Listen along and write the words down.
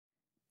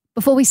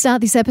Before we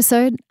start this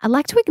episode, I'd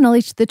like to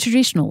acknowledge the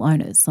traditional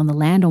owners on the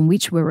land on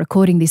which we're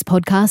recording this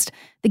podcast,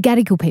 the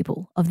Gadigal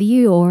people of the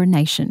Eora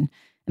Nation,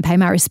 and pay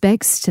my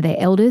respects to their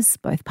elders,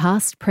 both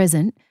past,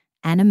 present,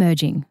 and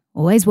emerging.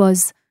 Always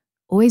was,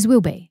 always will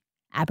be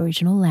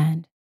Aboriginal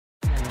land.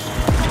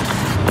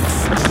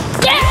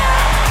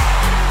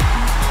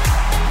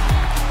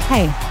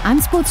 Hey, I'm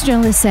sports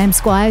journalist Sam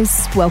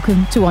Squires.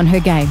 Welcome to On Her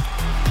Game.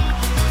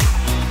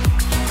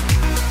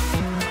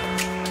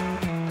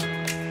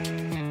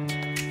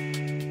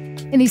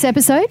 In this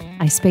episode,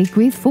 I speak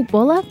with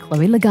footballer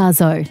Chloe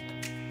Logarzo.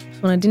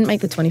 When I didn't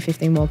make the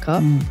 2015 World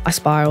Cup, I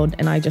spiraled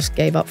and I just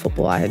gave up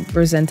football. I had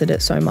resented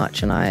it so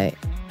much and I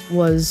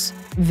was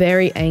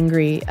very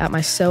angry at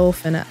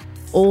myself and at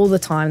all the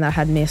time that I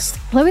had missed.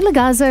 Chloe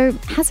Logarzo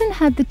hasn't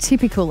had the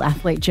typical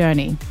athlete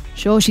journey.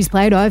 Sure, she's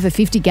played over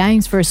 50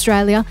 games for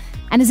Australia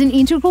and is an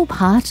integral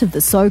part of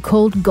the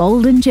so-called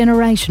golden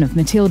generation of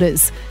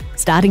Matildas,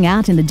 starting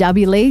out in the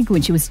W League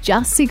when she was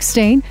just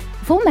 16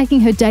 before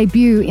making her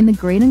debut in the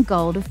green and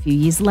gold a few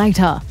years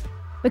later.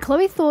 But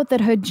Chloe thought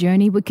that her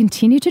journey would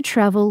continue to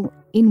travel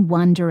in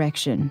one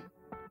direction,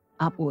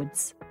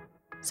 upwards.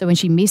 So when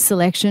she missed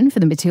selection for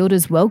the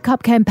Matildas World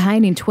Cup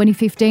campaign in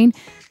 2015,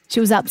 she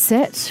was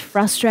upset,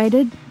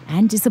 frustrated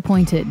and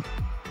disappointed.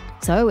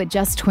 So at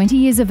just 20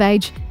 years of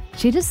age,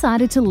 she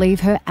decided to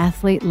leave her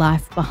athlete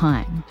life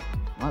behind.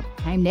 What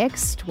came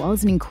next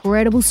was an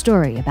incredible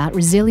story about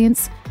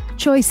resilience,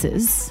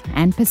 choices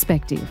and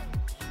perspective.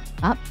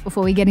 But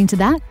before we get into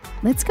that,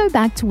 let's go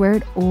back to where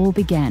it all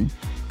began,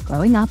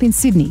 growing up in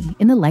Sydney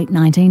in the late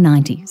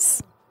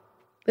 1990s.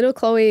 Little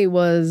Chloe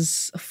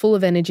was full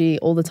of energy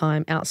all the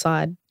time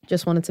outside.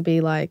 Just wanted to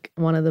be like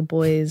one of the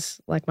boys,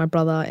 like my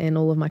brother and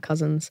all of my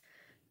cousins.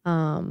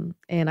 And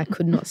I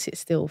could not sit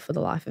still for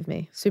the life of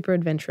me. Super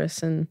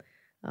adventurous and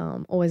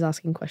always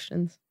asking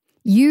questions.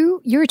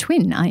 You're a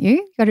twin, aren't you?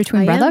 You got a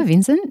twin brother,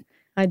 Vincent?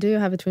 I do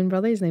have a twin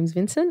brother. His name's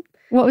Vincent.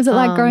 What was it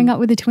like growing up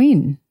with a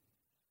twin?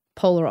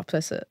 Polar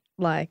opposite.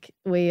 Like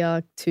we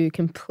are two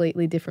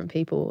completely different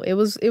people. It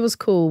was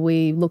cool.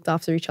 We looked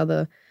after each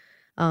other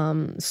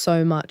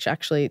so much,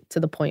 actually, to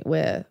the point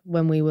where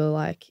when we were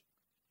like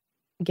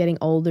getting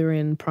older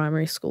in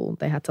primary school,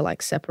 they had to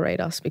like separate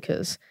us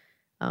because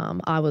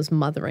I was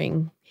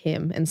mothering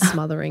him and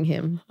smothering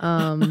him.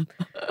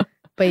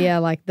 But yeah,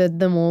 like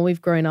the more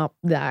we've grown up,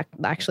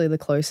 actually the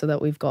closer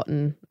that we've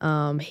gotten.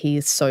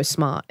 He's so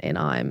smart and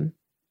I'm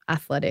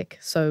athletic.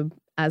 So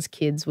as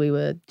kids, we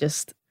were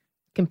just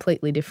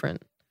completely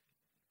different.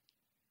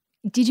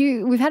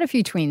 We've had a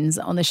few twins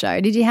on the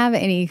show. Did you have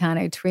any kind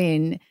of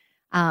twin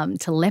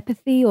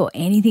telepathy or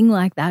anything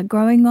like that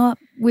growing up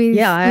with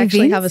I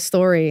actually have a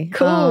story.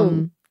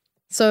 Cool.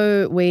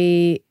 So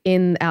we,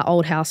 in our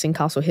old house in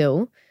Castle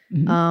Hill,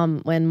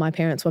 when my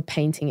parents were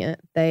painting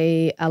it,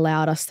 they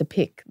allowed us to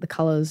pick the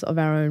colours of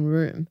our own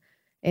room.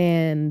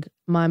 And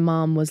my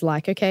mum was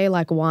like, okay,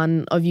 like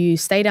one of you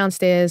stay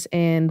downstairs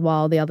and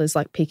while the other's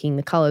like picking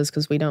the colours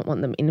because we don't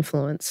want them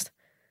influenced.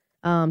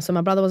 So my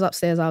brother was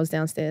upstairs, I was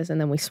downstairs,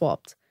 and then we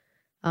swapped.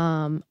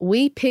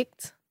 We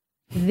picked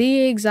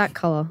the exact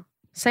colour,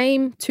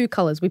 same two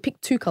colours. We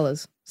picked two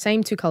colours,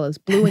 same two colours,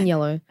 blue and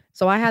yellow.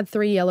 So I had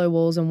 3 yellow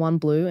walls and 1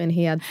 blue, and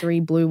he had 3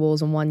 blue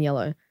walls and 1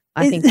 yellow.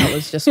 I think that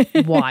was just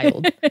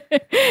wild.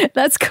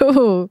 That's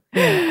cool.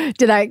 Yeah.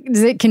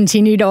 Does it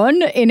continued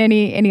on in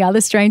any other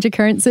strange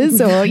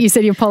occurrences, or you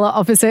said your polar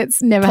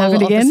opposites never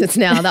happened again? Opposites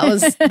now.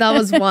 That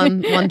was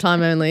one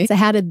time only. So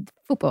how did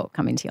football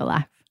come into your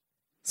life?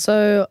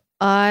 So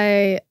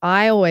I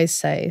always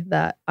say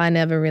that I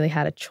never really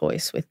had a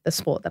choice with the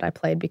sport that I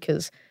played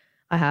because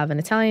I have an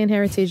Italian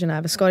heritage and I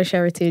have a Scottish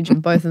heritage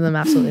and both of them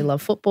absolutely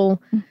love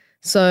football.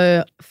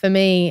 So for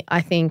me,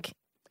 I think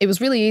it was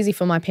really easy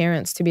for my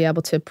parents to be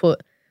able to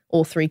put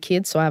all 3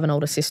 kids, so I have an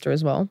older sister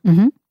as well,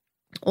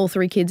 all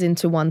 3 kids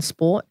into one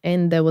sport,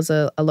 and there was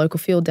a local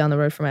field down the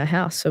road from our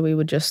house. So we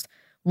would just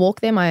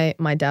walk there.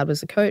 My dad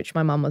was the coach,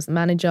 my mum was the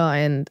manager,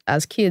 and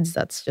as kids,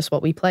 that's just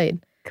what we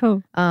played.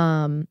 Cool.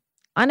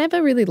 I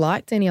never really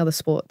liked any other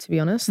sport, to be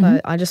honest.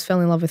 I just fell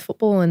in love with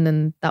football, and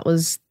then that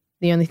was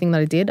the only thing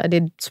that I did. I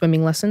did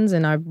swimming lessons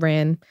and I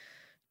ran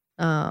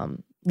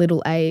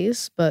little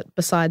A's, but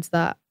besides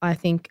that, I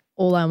think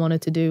all I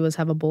wanted to do was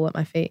have a ball at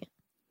my feet.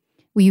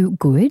 Were you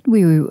good? Were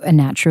you a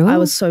natural? I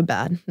was so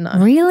bad. No.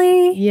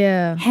 Really?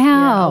 Yeah. How?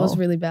 Yeah, I was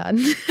really bad.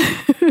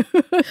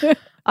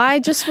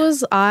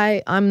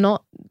 I'm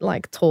not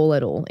like tall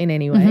at all in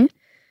any way.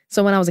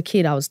 So when I was a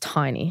kid, I was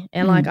tiny.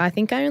 And like, I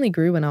think I only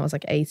grew when I was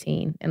like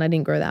 18 and I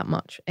didn't grow that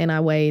much. And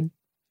I weighed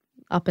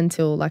up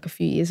until like a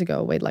few years ago,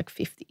 I weighed like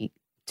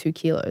 52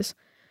 kilos.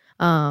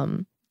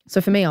 So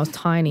for me, I was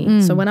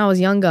tiny. So when I was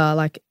younger,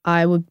 like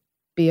I would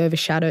be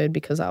overshadowed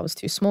because I was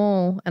too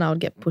small and I would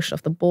get pushed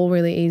off the ball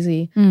really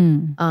easy.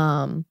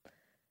 So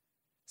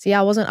yeah,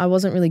 I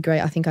wasn't really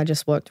great. I think I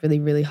just worked really,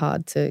 really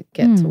hard to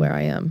get to where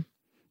I am.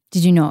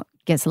 Did you not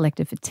get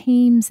selected for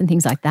teams and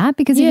things like that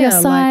because of your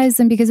size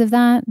and because of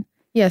that?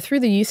 Yeah, through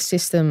the youth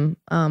system,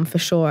 for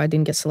sure, I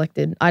didn't get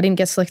selected. I didn't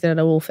get selected at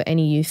all for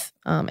any youth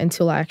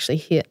until I actually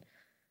hit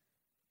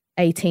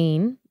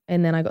 18.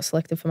 and then I got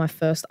selected for my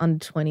first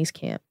under-20s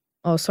camp.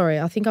 Oh, sorry,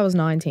 I think I was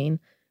 19,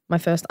 my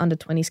first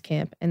under-20s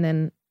camp, and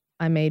then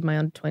I made my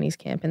under-20s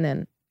camp, and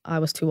then I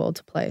was too old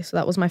to play. So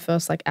that was my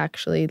first like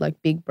actually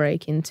like big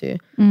break into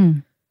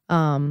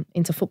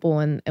football,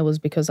 and it was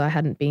because I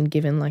hadn't been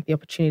given like the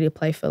opportunity to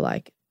play for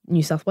like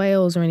New South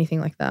Wales or anything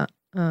like that.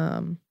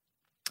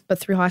 But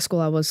through high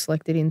school, I was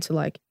selected into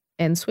like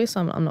NSWIS.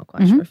 I'm not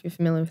quite sure if you're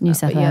familiar with New that.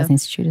 South Wales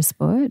Institute of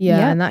Sport.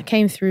 Yeah, and that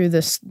came through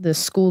the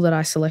school that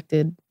I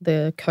selected.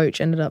 The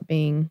coach ended up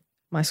being,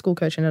 my school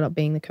coach ended up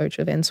being the coach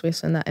of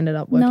NSWIS, and that ended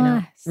up working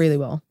out really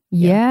well.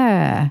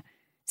 Yeah.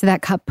 So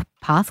that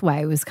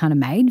pathway was kind of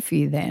made for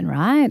you then,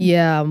 right?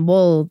 Yeah.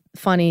 Well,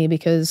 funny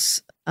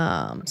because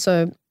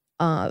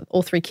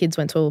all three kids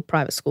went to a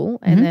private school,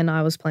 and then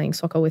I was playing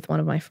soccer with one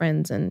of my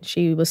friends, and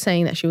she was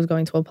saying that she was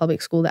going to a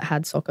public school that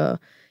had soccer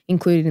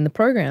included in the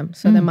program.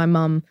 So then my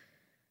mum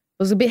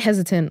was a bit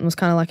hesitant and was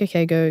kind of like,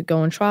 okay,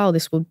 go on trial.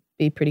 This will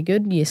be pretty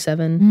good, year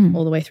 7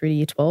 all the way through to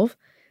year 12.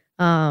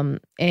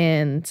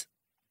 And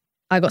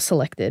I got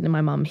selected, and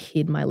my mum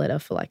hid my letter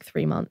for like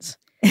 3 months.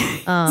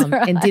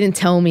 And didn't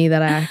tell me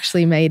that I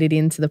actually made it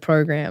into the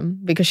program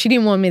because she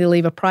didn't want me to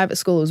leave a private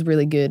school. It was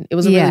really good. It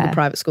was a really good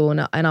private school,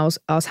 and I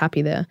was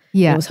happy there.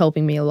 Yeah, it was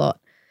helping me a lot.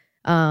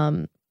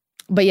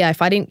 But yeah,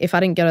 if I didn't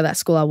go to that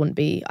school, I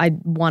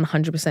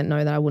 100%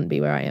 know that I wouldn't be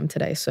where I am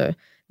today. So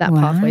that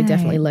pathway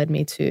definitely led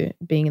me to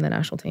being in the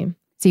national team.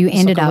 So you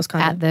ended up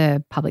at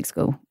the public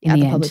school in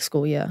the end? Public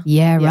school, yeah.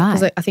 Yeah, right.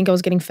 Because I think I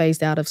was getting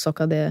phased out of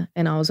soccer there,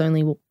 and I was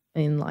only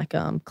in like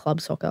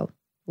club soccer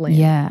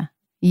land.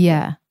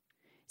 Yeah.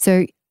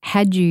 So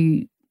had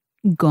you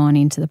gone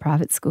into the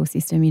private school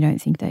system, you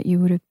don't think that you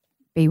would have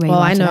be where you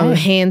are today? Well, I know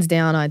hands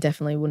down I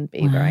definitely wouldn't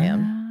be where I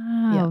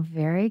am. Oh,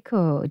 very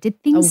cool.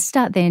 Did things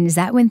start then? Is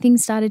that when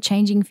things started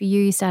changing for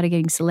you? You started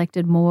getting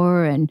selected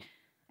more and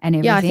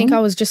everything? Yeah, I think I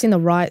was just in the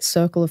right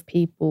circle of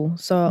people.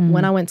 So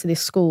when I went to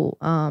this school,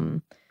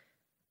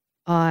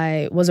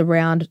 I was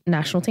around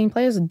national team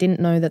players. I didn't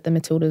know that the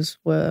Matildas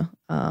were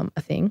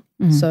a thing.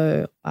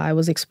 So I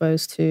was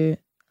exposed to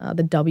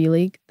the W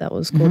League, that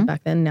was called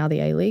back then, now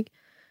the A League.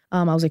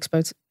 I was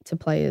exposed to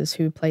players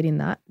who played in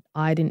that.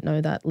 I didn't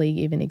know that league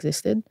even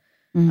existed.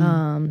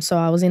 So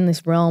I was in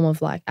this realm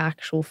of like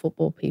actual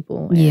football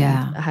people.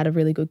 And I had a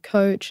really good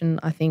coach, and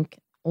I think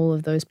all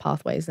of those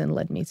pathways then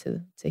led me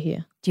to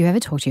here. Do you ever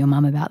talk to your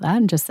mum about that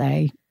and just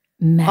say,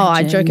 imagine? Oh,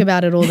 I joke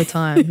about it all the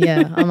time.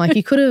 Yeah. I'm like,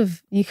 you could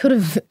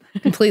have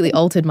completely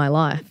altered my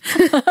life.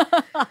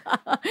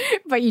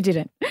 But you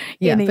didn't.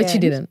 Yeah, but you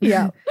didn't.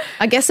 Yeah.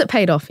 I guess it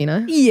paid off, you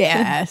know?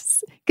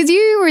 Yes. Because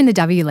you were in the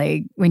W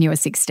League when you were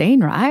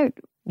 16, right?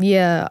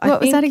 Yeah.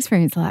 What was that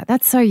experience like?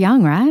 That's so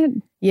young, right?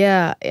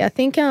 Yeah. I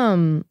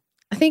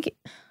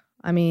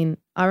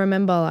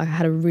remember like I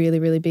had a really,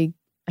 really big,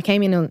 I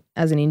came in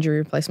as an injury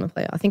replacement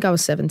player. I think I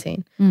was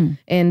 17.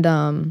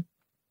 And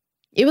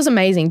it was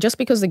amazing just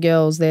because the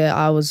girls there,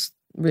 I was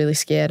really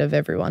scared of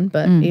everyone,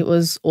 but it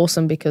was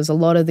awesome because a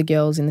lot of the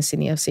girls in the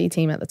Sydney FC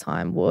team at the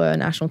time were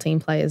national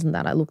team players and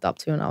that I looked up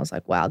to, and I was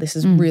like, wow, this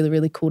is really,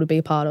 really cool to be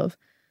a part of.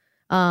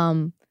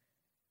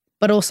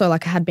 But also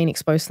like I had been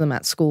exposed to them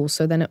at school,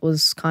 so then it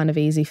was kind of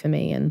easy for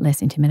me and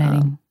less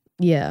intimidating.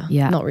 Yeah,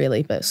 not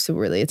really, but still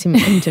really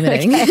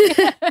intimidating.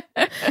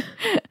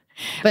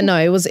 But no,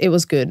 it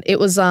was good. It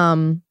was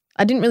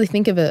I didn't really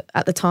think of it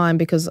at the time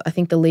because I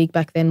think the league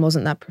back then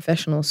wasn't that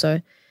professional. So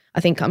I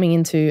think coming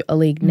into a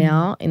league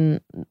now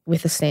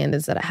with the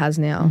standards that it has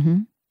now,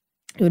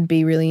 it would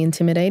be really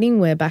intimidating,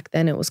 where back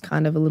then it was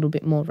kind of a little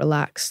bit more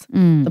relaxed.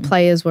 The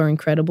players were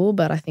incredible,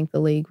 but I think the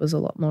league was a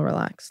lot more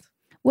relaxed.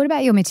 What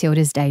about your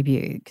Matildas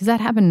debut? Because that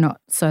happened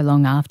not so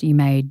long after you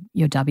made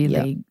your W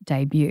League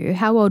debut.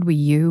 How old were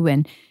you,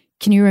 and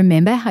can you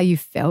remember how you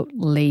felt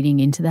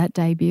leading into that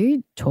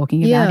debut,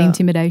 talking about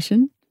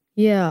intimidation?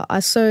 Yeah,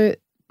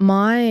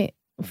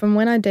 from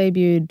when I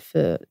debuted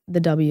for the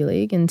W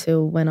League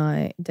until when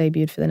I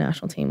debuted for the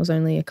national team was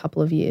only a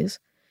couple of years.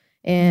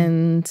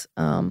 And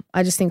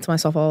I just think to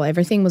myself, oh,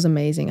 everything was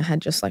amazing. I had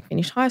just like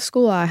finished high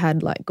school. I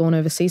had like gone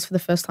overseas for the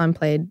first time,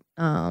 played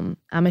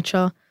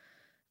amateur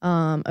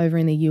over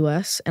in the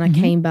US. And I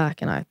came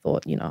back and I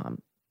thought, you know,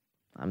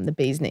 I'm the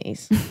bee's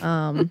knees.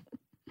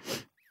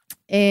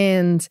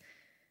 And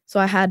so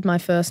I had my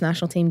first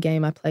national team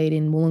game. I played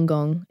in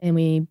Wollongong and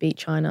we beat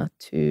China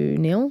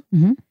 2-0.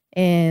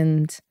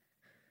 And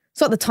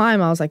so at the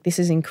time I was like, this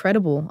is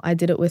incredible. I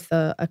did it with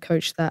a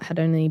coach that had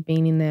only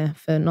been in there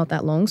for not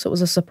that long. So it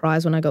was a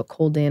surprise when I got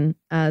called in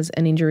as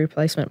an injury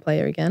replacement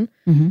player again.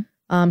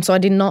 So I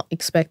did not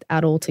expect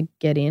at all to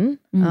get in.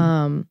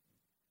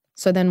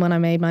 So then when I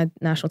made my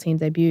national team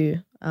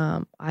debut,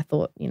 I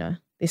thought, you know,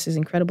 this is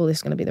incredible. This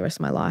is going to be the rest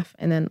of my life.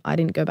 And then I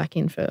didn't go back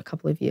in for a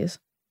couple of years.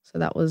 So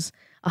that was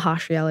a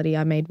harsh reality.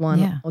 I made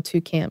 1 or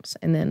 2 camps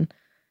and then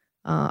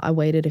I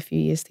waited a few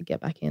years to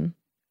get back in.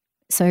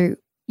 So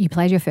you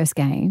played your first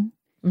game,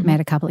 made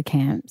a couple of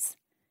camps,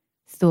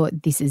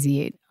 thought this is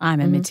it. I'm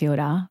a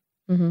Matilda.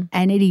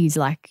 And it is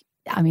like,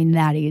 I mean,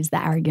 that is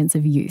the arrogance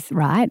of youth,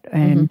 right?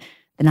 And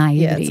the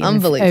naivety it's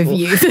unbelievable. of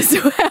youth as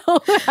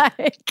well.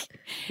 Like,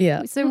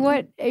 Yeah. so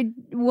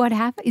what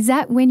happened? Is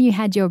that when you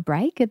had your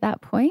break at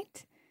that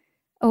point?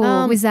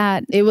 Or was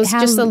that? It was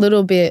just a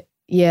little bit,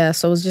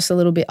 so it was just a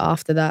little bit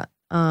after that.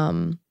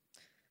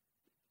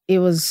 It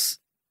was,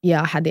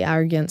 I had the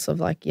arrogance of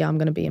like, I'm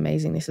going to be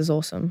amazing. This is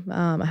awesome.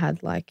 I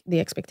had like the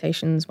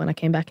expectations when I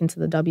came back into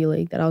the W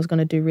League that I was going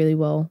to do really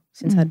well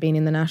since I'd been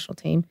in the national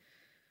team.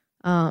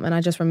 And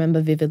I just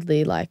remember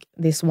vividly like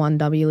this one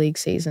W League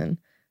season,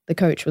 the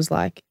coach was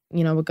like,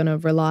 we're going to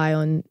rely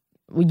on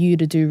you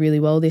to do really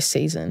well this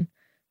season.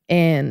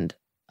 And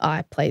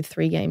I played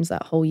 3 games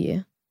that whole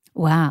year.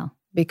 Wow.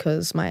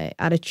 Because my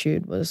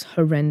attitude was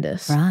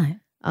horrendous. Right.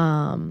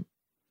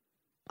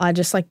 I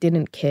just like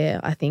didn't care,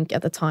 I think,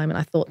 at the time. And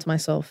I thought to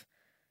myself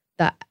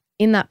that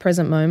in that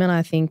present moment,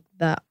 I think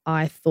that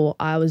I thought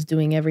I was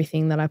doing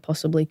everything that I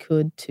possibly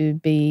could to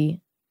be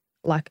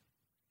like,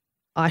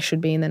 I should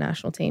be in the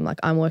national team. Like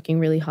I'm working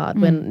really hard.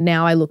 When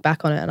now I look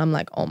back on it and I'm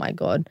like, oh my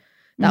God,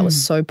 that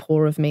was so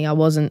poor of me. I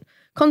wasn't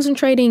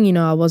concentrating,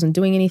 I wasn't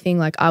doing anything.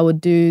 Like I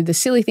would do the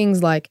silly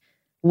things like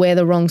wear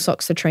the wrong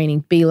socks to training,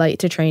 be late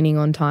to training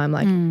on time,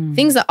 like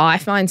things that I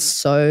find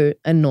so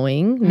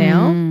annoying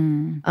now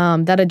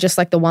that are just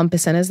like the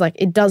 1%ers. Like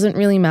it doesn't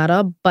really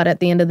matter, but at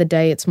the end of the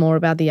day, it's more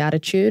about the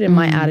attitude, and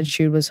my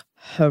attitude was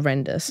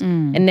horrendous.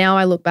 And now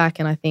I look back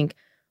and I think,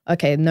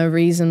 okay, no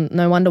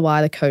wonder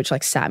why the coach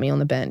like sat me on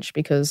the bench,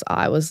 because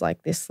I was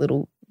like this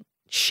little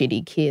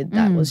shitty kid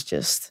that was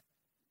just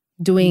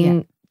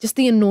doing just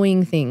the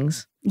annoying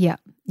things. Yeah.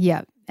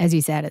 Yeah. As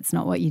you said, it's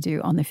not what you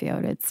do on the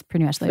field. It's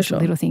pretty much those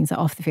little things that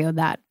are off the field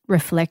that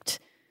reflect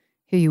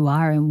who you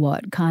are and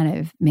what kind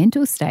of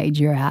mental stage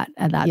you're at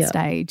that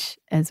stage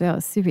as well.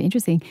 It's super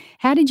interesting.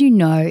 How did you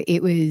know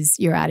it was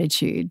your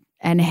attitude,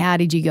 and how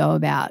did you go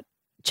about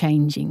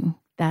changing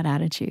that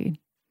attitude?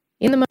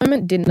 In the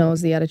moment, didn't know it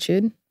was the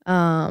attitude.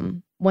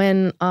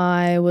 When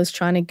I was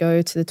trying to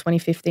go to the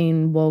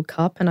 2015 World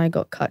Cup and I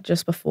got cut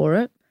just before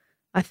it,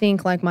 I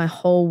think like my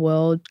whole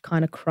world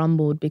kind of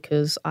crumbled,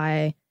 because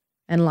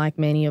and like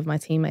many of my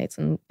teammates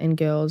and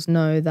girls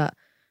know that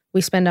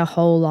we spend our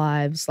whole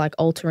lives like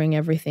altering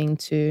everything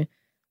to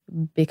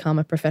become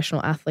a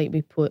professional athlete.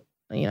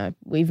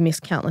 We've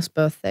missed countless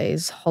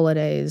birthdays,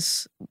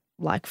 holidays,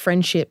 like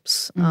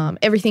friendships.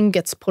 Everything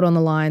gets put on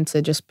the line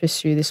to just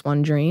pursue this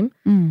one dream.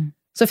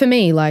 So for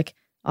me, like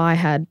I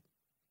had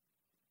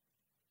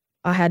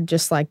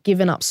just like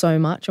given up so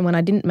much. And when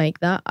I didn't make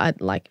that,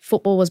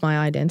 football was my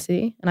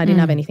identity and I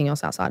didn't have anything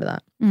else outside of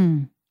that.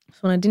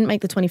 So when I didn't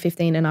make the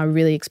 2015 and I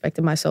really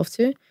expected myself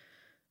to.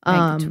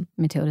 Make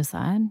Matilda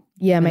side?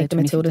 Yeah, make the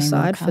Matilda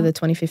side for the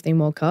 2015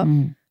 World Cup.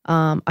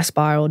 I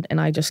spiraled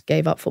and I just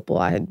gave up football.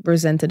 I had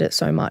resented it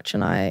so much,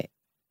 and I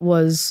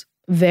was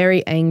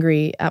very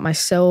angry at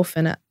myself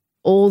and at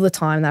all the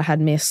time that I had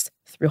missed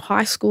through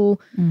high school,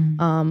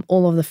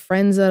 all of the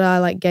friends that I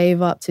like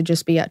gave up to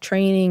just be at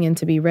training and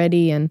to be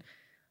ready, and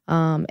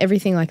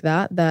everything like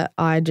that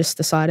I just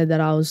decided that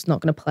I was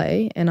not going to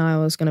play, and I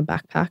was going to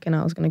backpack and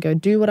I was going to go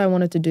do what I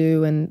wanted to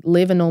do and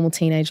live a normal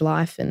teenage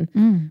life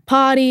and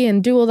party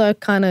and do all the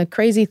kind of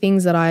crazy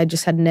things that I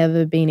just had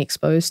never been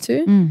exposed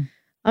to. I mean,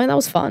 that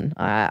was fun.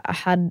 I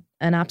had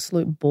an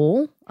absolute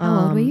ball.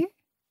 How old were you?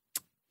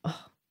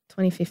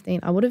 2015.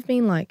 I would have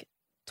been like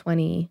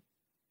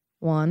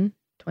 21,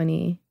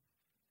 20.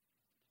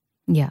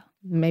 Yeah.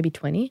 Maybe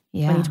 20,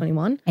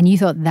 21. And you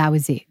thought that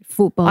was it?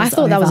 Football's I thought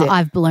over. that was it.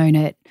 I've blown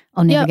it.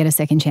 I'll never get a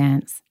second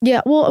chance.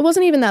 Yeah, well, it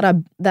wasn't even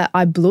that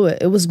I blew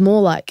it. It was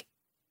more like,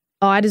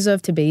 I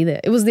deserve to be there.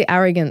 It was the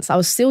arrogance. I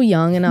was still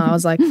young and I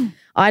was like,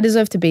 I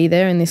deserve to be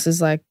there, and this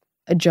is like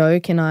a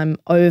joke, and I'm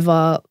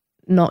over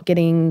not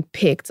getting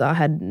picked. I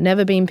had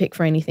never been picked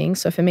for anything.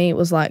 So for me, it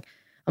was like,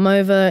 I'm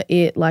over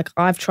it. Like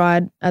I've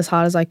tried as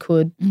hard as I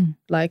could.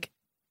 Like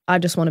I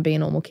just want to be a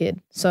normal kid.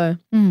 So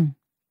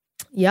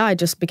I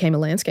just became a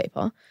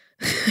landscaper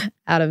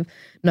out of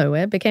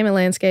nowhere. Became a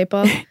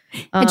landscaper.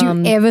 Had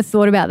you ever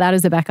thought about that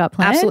as a backup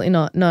plan? Absolutely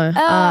not. No.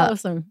 Oh,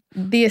 awesome.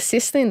 The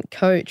assistant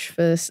coach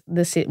for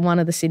one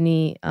of the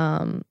Sydney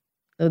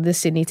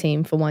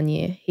team for 1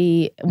 year,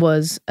 he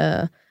was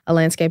a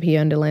landscaper. He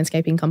owned a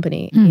landscaping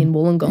company in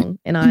Wollongong,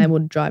 and I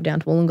would drive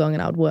down to Wollongong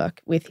and I would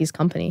work with his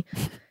company.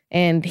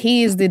 And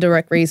he is the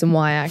direct reason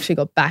why I actually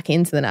got back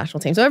into the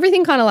national team. So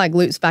everything kind of like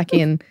loops back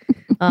in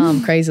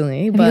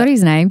crazily. Have you got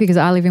his name? Because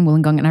I live in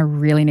Wollongong and I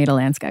really need a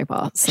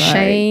landscaper. So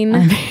Shane.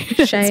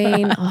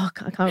 I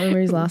can't remember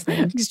his last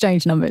name.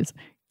 Exchange numbers.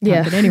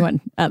 Yeah. But anyone.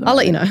 I'll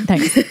let you know.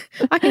 Thanks.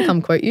 I can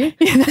come quote you.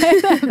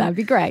 That'd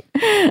be great.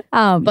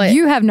 But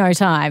you have no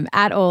time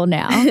at all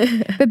now.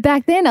 But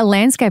back then, a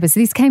landscaper. So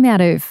this came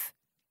out of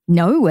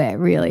nowhere,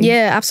 really.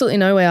 Yeah, absolutely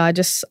nowhere. I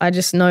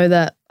just know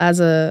that as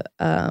a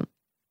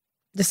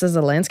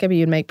landscaper,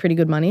 you'd make pretty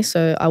good money.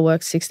 So I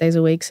worked 6 days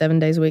a week, 7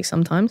 days a week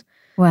sometimes.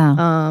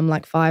 Wow.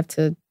 Like 5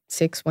 to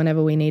 6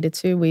 whenever we needed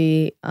to.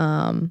 We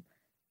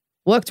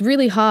worked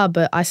really hard,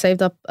 but I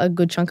saved up a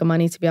good chunk of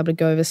money to be able to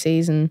go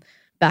overseas and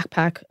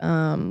backpack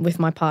with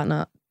my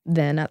partner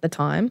then at the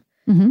time.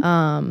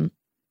 And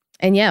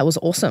yeah, it was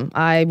awesome.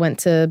 I went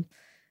to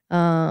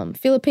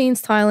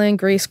Philippines, Thailand,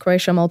 Greece,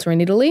 Croatia, Malta,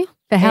 and Italy.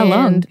 For how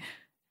long? It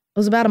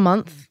was about a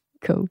month.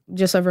 Cool.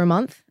 Just over a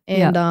month.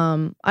 And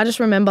I just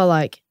remember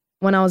like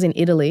when I was in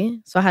Italy,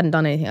 so I hadn't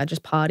done anything. I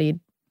just partied,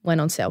 went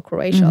on Sail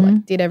Croatia,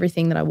 like did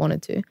everything that I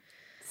wanted to.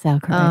 Sail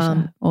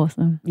Croatia.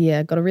 Awesome.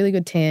 Yeah, got a really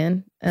good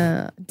tan.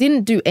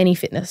 Didn't do any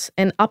fitness.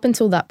 And up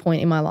until that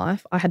point in my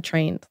life, I had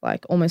trained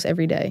like almost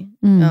every day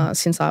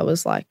since I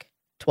was like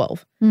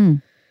 12.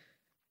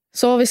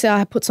 So obviously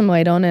I put some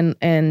weight on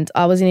and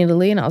I was in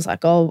Italy and I was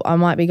like, oh, I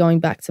might be going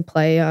back to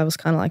play. I was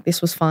kind of like,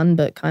 this was fun,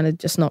 but kind of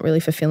just not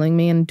really fulfilling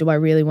me. And do I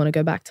really want to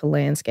go back to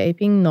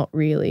landscaping? Not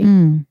really.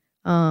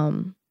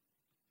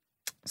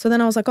 So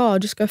then I was like, oh, I'll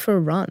just go for a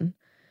run.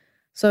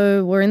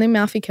 So we're in the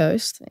Amalfi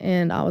Coast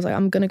and I was like,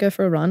 I'm going to go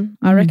for a run.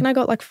 I reckon I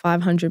got like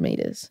 500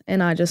 meters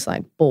and I just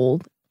like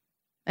bawled.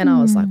 And I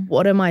was like,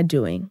 what am I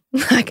doing?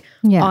 Like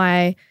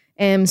I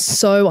am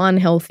so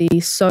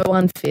unhealthy, so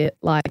unfit.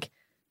 Like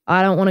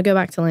I don't want to go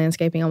back to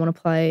landscaping. I want to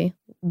play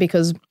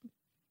because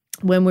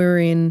when we were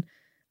in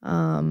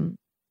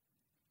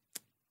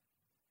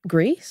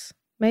Greece,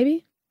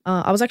 maybe,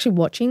 I was actually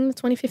watching the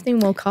 2015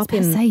 World Cup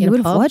in you a would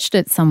have pub. watched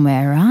it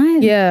somewhere, right?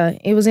 Yeah,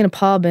 it was in a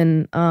pub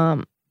and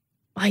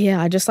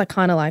I just like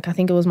kind of like, I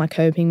think it was my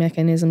coping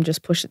mechanism,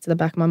 just pushed it to the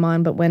back of my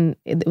mind. But when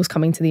it was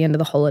coming to the end of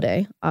the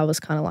holiday, I was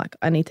kind of like,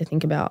 I need to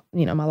think about,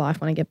 my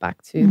life when I get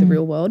back to the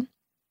real world.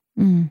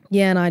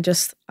 Yeah, and I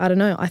don't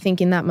know. I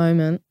think in that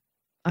moment,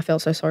 I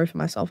felt so sorry for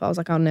myself. I was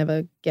like, I'll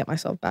never get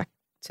myself back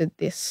to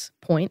this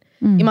point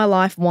in my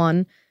life,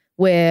 one,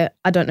 where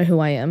I don't know who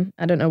I am.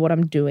 I don't know what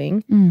I'm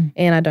doing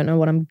and I don't know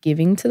what I'm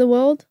giving to the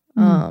world.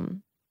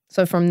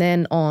 So from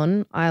then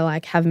on, I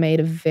like have made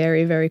a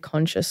very, very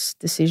conscious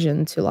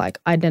decision to like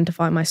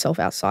identify myself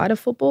outside of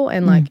football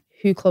and like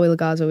who Chloe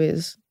Logarzo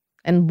is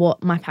and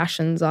what my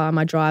passions are,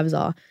 my drives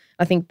are.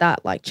 I think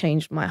that like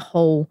changed my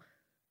whole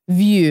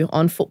view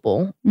on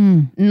football.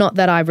 Not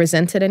that I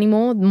resent it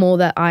anymore, more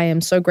that I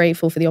am so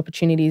grateful for the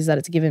opportunities that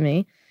it's given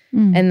me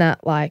and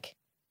that like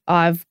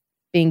I've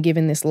been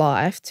given this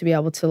life to be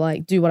able to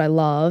like do what I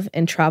love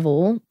and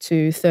travel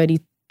to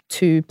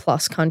 32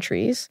 plus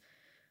countries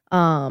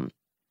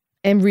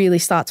and really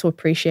start to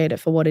appreciate it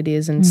for what it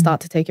is and start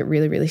to take it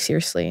really, really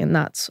seriously. And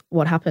that's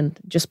what happened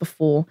just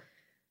before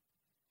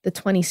the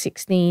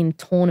 2016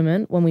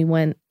 tournament when we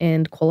went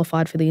and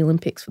qualified for the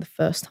Olympics for the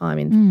first time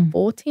in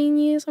 14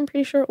 years, I'm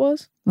pretty sure it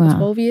was. Wow.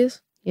 12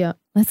 years. Yeah.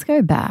 Let's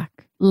go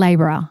back.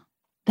 Labourer.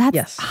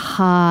 That's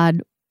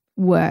hard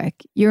work.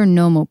 You're a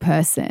normal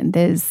person.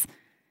 There's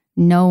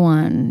no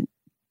one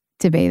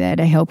to be there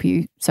to help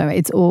you. So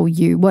it's all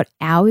you. What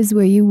hours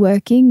were you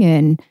working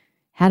and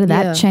how did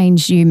that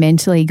change you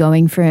mentally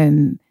going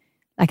from,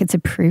 like it's a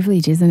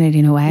privilege, isn't it,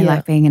 in a way,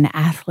 like being an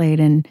athlete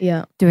and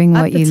doing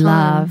what you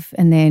love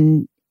and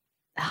then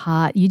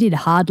you did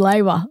hard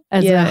labour.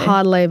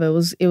 Hard labour.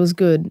 It was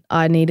good.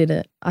 I needed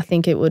it. I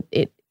think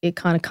it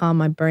kind of calmed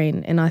my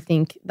brain and I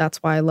think that's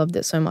why I loved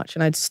it so much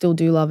and I still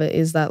do love it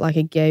is that like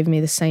it gave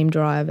me the same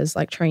drive as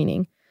like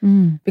training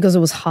because it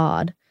was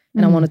hard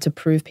and I wanted to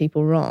prove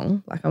people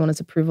wrong. Like I wanted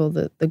to prove all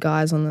the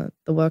guys on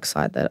the work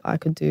side that I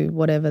could do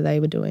whatever they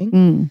were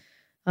doing.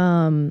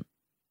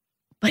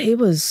 But it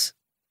was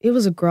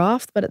a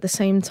graft, but at the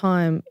same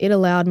time, it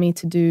allowed me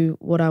to do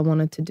what I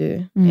wanted to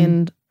do.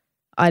 And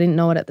I didn't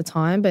know it at the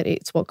time, but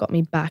it's what got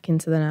me back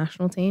into the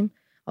national team.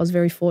 I was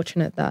very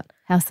fortunate that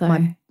how so?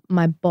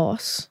 My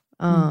boss,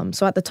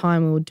 so at the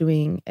time we were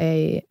doing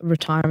a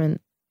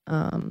retirement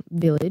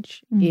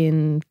village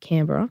in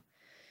Canberra,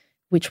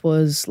 which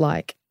was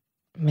like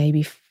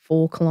maybe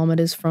 4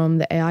 kilometers from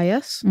the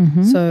AIS.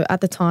 So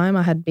at the time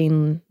I had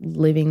been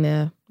living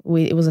there.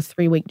 It was a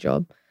 3-week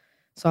job.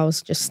 So I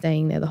was just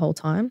staying there the whole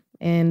time.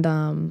 And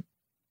the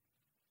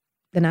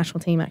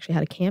national team actually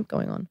had a camp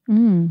going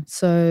on.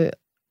 So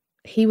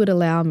he would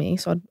allow me.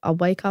 So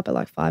I'd wake up at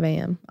like 5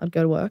 a.m. I'd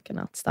go to work and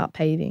I'd start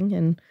paving.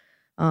 And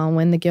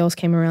when the girls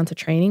came around to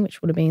training,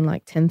 which would have been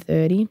like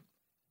 10:30,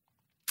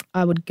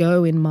 I would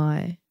go in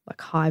my like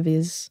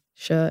high-vis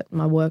shirt,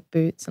 my work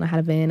boots, and I had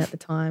a van at the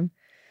time.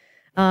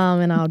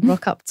 And I would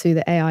rock up to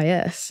the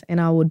AIS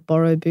and I would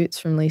borrow boots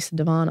from Lisa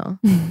Devana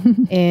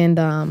and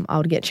I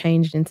would get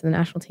changed into the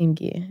national team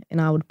gear and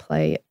I would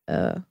play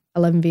a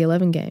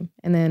 11v11 game.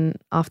 And then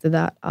after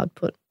that, I'd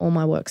put all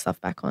my work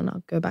stuff back on.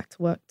 I'd go back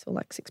to work till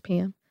like 6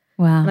 p.m.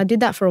 Wow. And I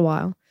did that for a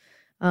while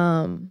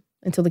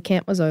until the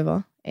camp was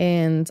over.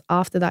 And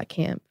after that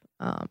camp,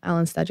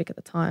 Alan Stajic at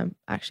the time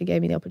actually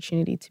gave me the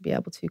opportunity to be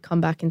able to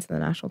come back into the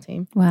national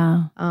team.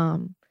 Wow.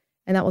 And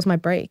that was my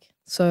break.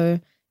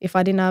 So if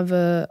I didn't have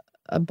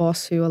a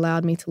boss who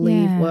allowed me to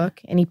leave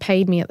work and he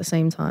paid me at the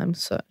same time.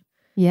 So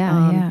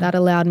that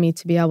allowed me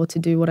to be able to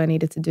do what I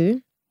needed to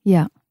do.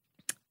 Yeah.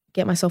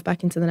 Get myself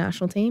back into the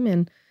national team.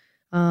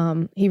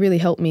 And he really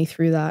helped me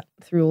through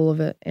all of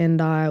it.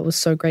 And I was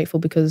so grateful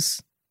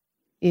because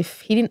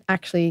if he didn't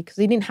actually, because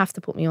he didn't have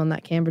to put me on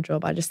that Canberra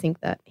job. I just think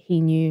that he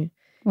knew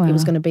he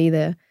was going to be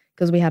there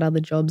because we had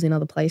other jobs in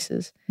other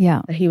places.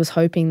 Yeah. That he was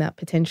hoping that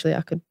potentially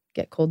I could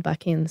get called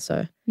back in.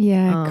 So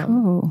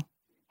cool.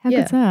 How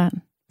good's that?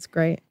 It's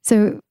great.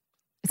 So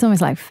it's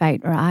almost like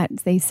fate, right?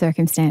 It's these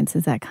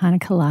circumstances that kind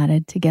of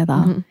collided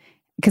together.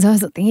 Because I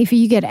was thinking, if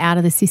you get out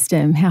of the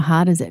system, how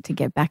hard is it to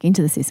get back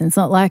into the system? It's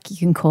not like you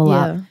can call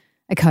up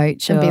a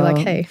coach and or be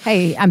like,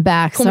 hey, I'm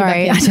back.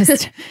 Sorry, back I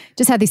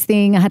just had this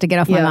thing. I had to get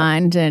off my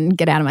mind and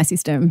get out of my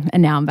system,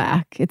 and now I'm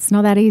back. It's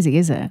not that easy,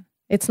 is it?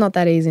 It's not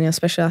that easy,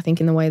 especially I think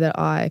in the way that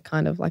I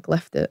kind of like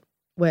left it,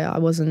 where I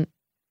wasn't.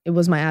 It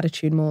was my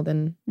attitude more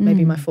than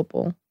maybe my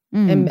football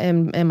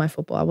and my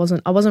football. I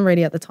wasn't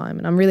ready at the time,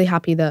 and I'm really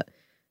happy that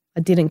I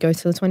didn't go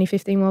to the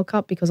 2015 World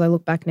Cup, because I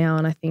look back now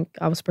and I think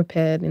I was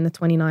prepared in the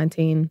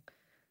 2019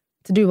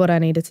 to do what I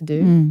needed to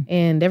do.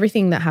 And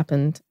everything that's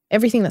happened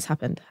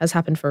has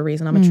happened for a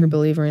reason. I'm a true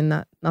believer in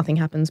that. Nothing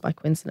happens by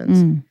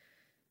coincidence.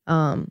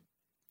 So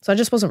I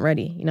just wasn't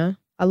ready, you know?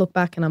 I look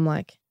back and I'm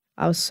like,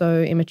 I was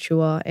so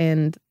immature,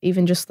 and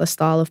even just the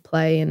style of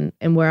play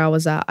and where I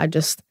was at,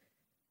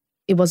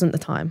 it wasn't the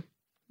time.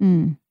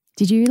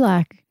 Did you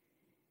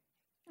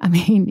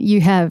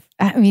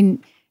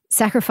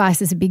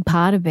sacrifice is a big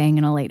part of being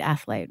an elite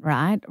athlete,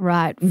 right?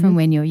 Right from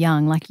when you're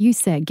young. Like you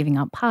said, giving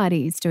up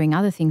parties, doing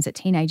other things that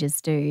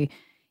teenagers do,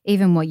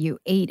 even what you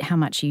eat, how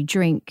much you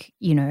drink,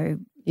 you know,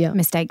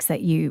 mistakes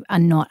that you are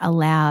not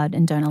allowed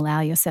and don't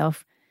allow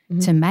yourself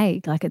to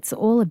make. Like it's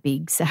all a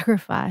big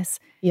sacrifice.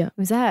 Yeah.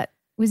 Was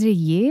it a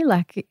year?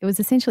 Like it was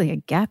essentially a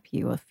gap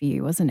year for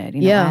you, wasn't it,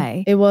 in a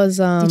way? It was.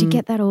 Did you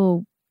get that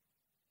all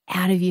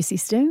out of your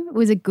system?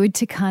 Was it good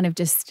to kind of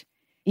just,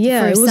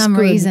 for some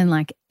good. reason,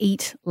 like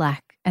eat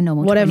like a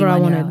normal whatever I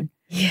wanted,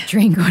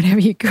 drink whatever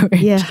you could?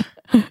 Yeah,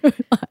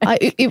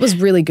 it was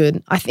really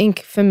good. I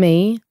think for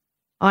me,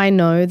 I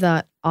know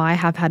that I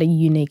have had a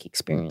unique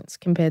experience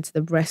compared to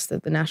the rest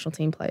of the national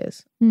team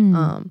players,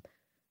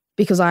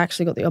 because I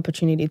actually got the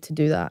opportunity to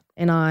do that,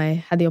 and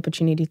I had the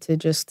opportunity to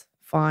just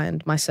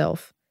find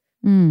myself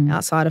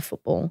outside of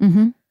football.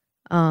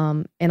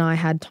 And I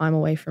had time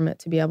away from it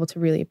to be able to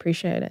really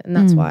appreciate it. And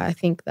that's why I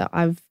think that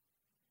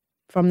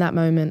from that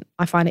moment,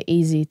 I find it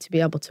easy to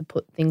be able to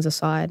put things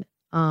aside,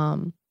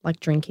 like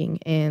drinking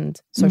and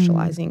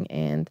socializing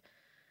and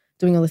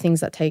doing all the things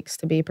that takes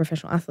to be a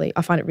professional athlete.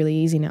 I find it really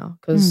easy now,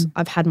 because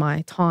I've had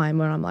my time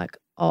where I'm like,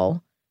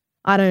 oh,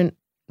 I don't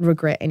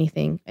regret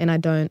anything, and I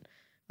don't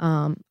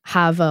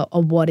have a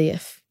what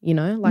if, you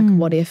know, like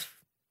what if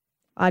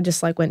I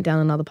just like went down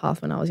another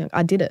path when I was young.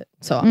 I did it.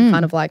 So I'm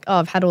kind of like, oh,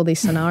 I've had all these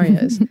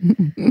scenarios.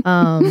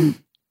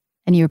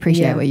 And you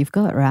appreciate what you've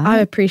got, right? I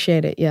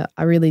appreciate it. Yeah,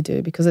 I really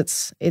do, because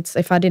it's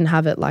if I didn't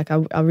have it, like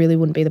I really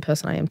wouldn't be the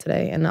person I am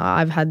today. And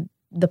I've had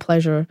the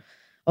pleasure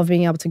of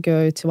being able to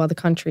go to other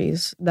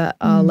countries that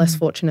are less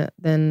fortunate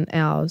than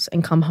ours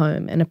and come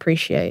home and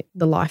appreciate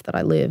the life that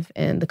I live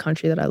and the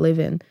country that I live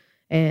in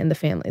and the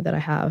family that I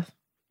have.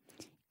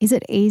 Is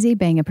it easy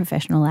being a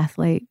professional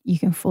athlete? You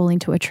can fall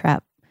into a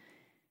trap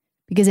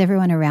because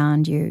everyone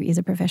around you is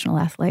a professional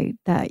athlete,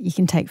 that you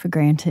can take for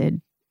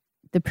granted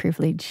the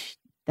privilege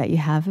that you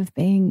have of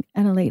being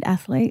an elite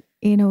athlete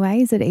in a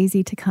way. Is it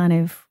easy to kind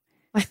of,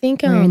 I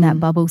think, we're in that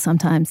bubble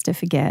sometimes to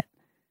forget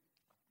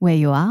where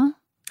you are?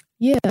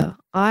 Yeah,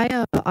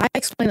 I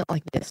explain it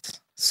like this.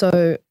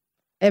 So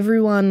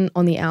everyone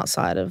on the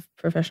outside of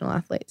professional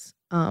athletes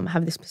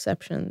have this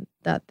perception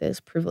that there's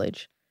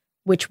privilege,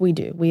 which we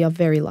do. We are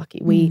very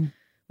lucky. We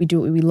do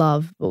what we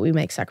love, but we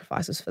make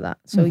sacrifices for that.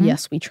 So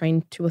yes, we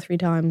train 2 or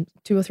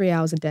 3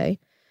 hours a day,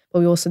 but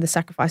we also, the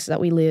sacrifices that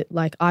we live,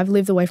 like I've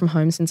lived away from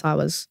home since I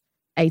was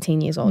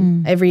 18 years old.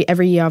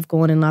 Every year I've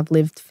gone and I've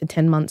lived for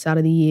 10 months out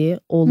of the year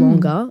or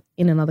longer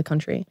in another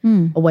country,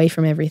 away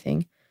from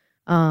everything.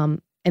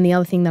 And the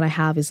other thing that I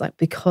have is, like,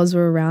 because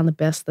we're around the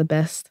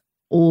best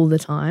all the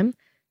time,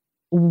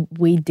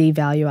 we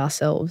devalue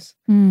ourselves.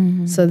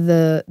 So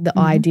the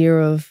idea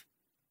of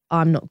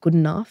I'm not good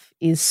enough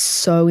is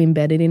so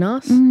embedded in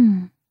us.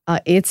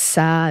 It's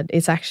sad.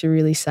 It's actually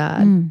really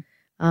sad.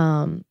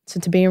 So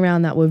to be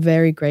around that, we're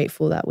very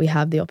grateful that we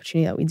have the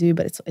opportunity that we do,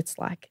 but it's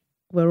like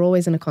we're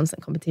always in a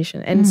constant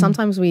competition. And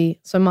sometimes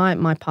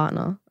my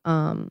partner,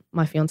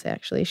 my fiance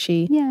actually,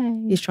 she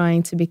is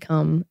trying to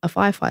become a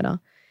firefighter.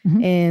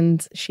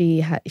 And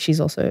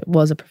she's also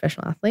was a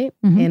professional athlete,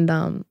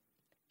 and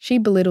she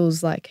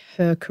belittles like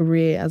her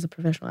career as a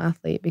professional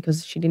athlete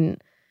because she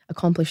didn't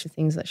accomplish the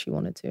things that she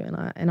wanted to.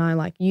 And I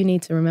like, you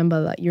need to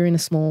remember that you're in a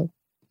small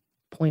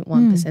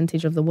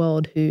 0.1% of the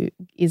world who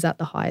is at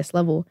the highest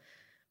level,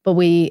 but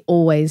we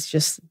always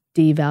just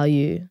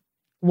devalue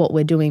what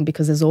we're doing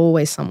because there's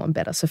always someone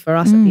better. So for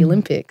us at the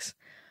Olympics,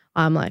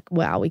 I'm like,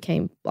 wow,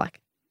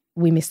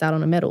 we missed out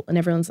on a medal, and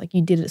everyone's like,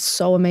 you did it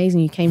so amazing,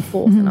 you came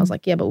fourth. And I was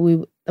like, yeah, but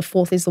the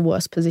fourth is the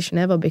worst position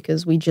ever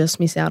because we just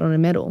miss out on a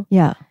medal.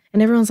 Yeah.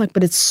 And everyone's like,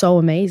 but it's so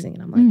amazing.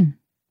 And I'm like,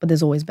 but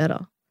there's always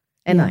better.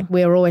 And like,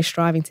 we're always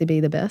striving to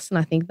be the best. And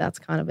I think that's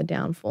kind of a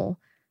downfall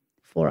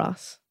for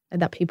us,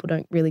 and that people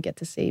don't really get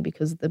to see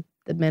because the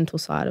mental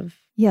side of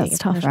being it's a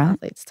tough, professional right?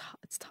 athlete,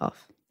 it's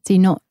tough. So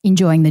you're not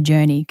enjoying the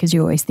journey because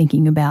you're always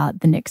thinking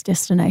about the next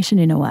destination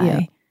in a way. Yeah.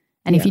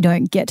 And if you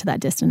don't get to that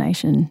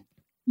destination,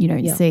 you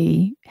don't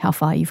see how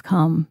far you've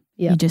come.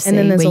 You just see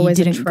where you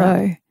didn't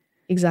go.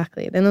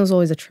 exactly. Then there's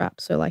always a trap.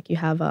 So like you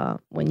have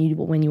when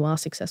you are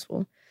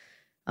successful,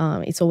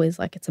 it's always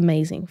like it's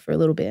amazing for a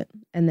little bit,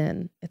 and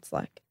then it's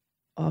like,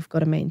 oh, I've got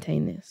to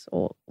maintain this,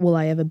 or will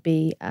I ever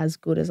be as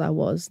good as I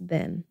was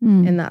then?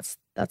 And that's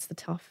the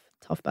tough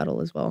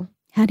battle as well.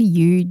 How do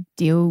you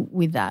deal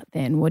with that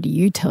then? What do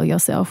you tell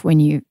yourself when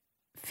you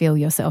feel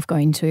yourself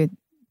going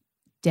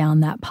down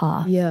that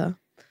path? Yeah.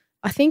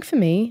 I think for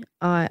me,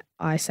 I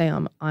say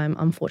I'm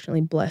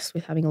unfortunately blessed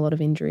with having a lot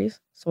of injuries.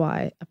 So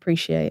I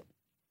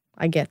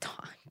get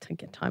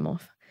time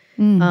off.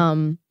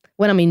 When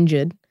I'm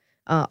injured,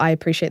 I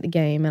appreciate the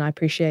game, and I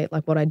appreciate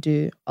like what I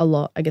do a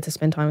lot. I get to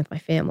spend time with my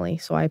family.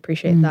 So I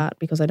appreciate that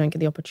because I don't get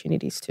the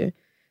opportunities to.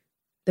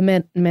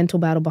 The mental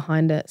battle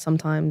behind it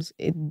sometimes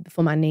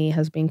for my knee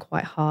has been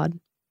quite hard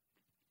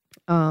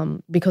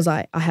because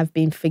I have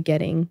been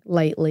forgetting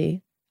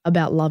lately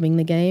about loving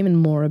the game and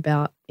more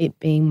about it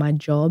being my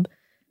job,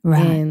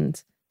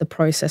 and the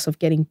process of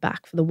getting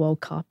back for the World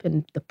Cup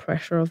and the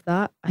pressure of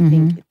that. I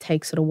think it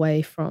takes it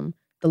away from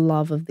the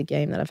love of the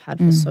game that I've had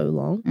for so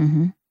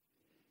long.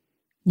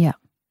 Yeah.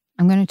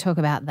 I'm going to talk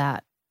about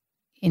that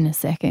in a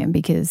second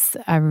because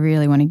I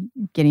really want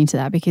to get into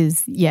that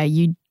because, yeah,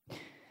 you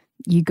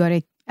got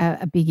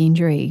a big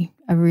injury,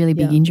 a really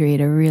big injury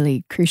at a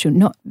really crucial,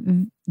 not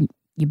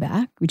your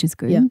back, which is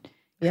good,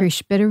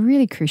 but a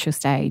really crucial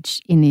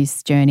stage in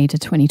this journey to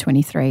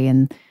 2023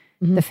 and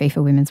the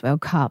FIFA Women's World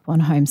Cup on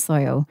home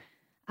soil.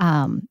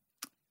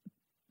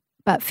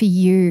 But for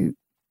you,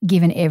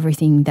 given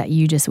everything that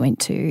you just went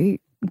to,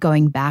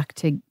 going back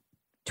to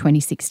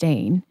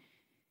 2016,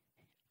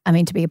 I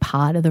mean, to be a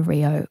part of the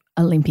Rio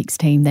Olympics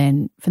team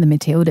then for the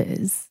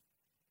Matildas,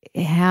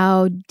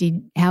 how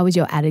was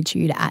your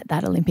attitude at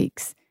that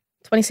Olympics?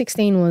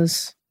 2016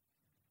 was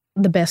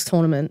the best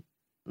tournament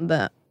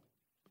that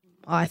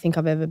I think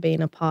I've ever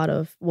been a part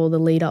of. Well, the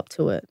lead up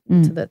to it,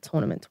 to that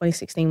tournament.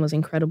 2016 was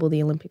incredible.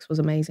 The Olympics was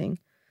amazing.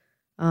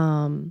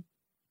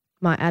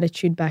 My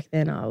attitude back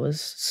then, I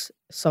was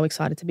so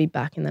excited to be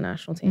back in the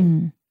national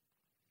team.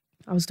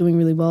 I was doing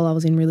really well. I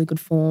was in really good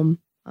form.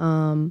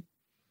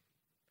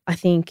 I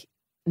think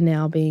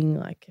now being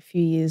like a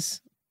few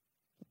years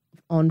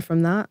on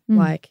from that,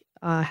 like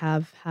I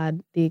have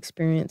had the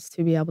experience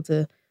to be able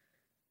to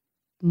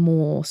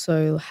more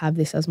so have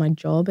this as my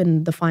job,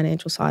 and the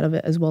financial side of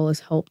it as well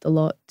has helped a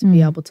lot to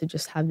be able to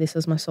just have this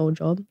as my sole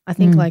job. I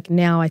think like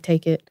now I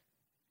take it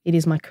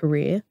is my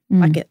career.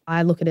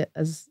 I look at it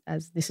as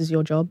this is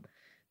your job,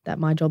 that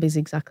my job is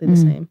exactly the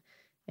same.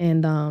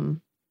 And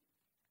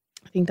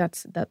I think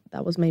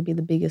that was maybe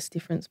the biggest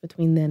difference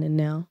between then and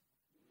now.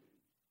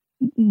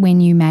 When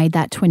you made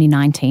that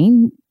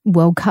 2019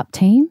 World Cup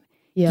team,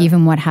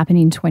 given what happened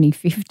in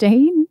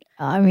 2015,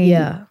 I mean,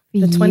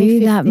 the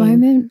 2015, that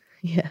moment.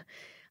 Yeah.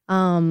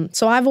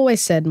 So I've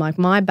always said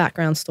my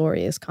background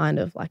story is kind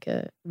of like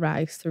a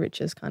rags to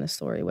riches kind of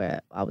story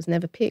where I was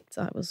never picked.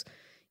 I was,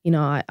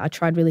 I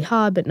tried really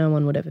hard, but no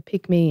one would ever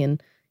pick me.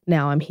 And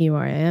now I'm here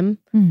where I am.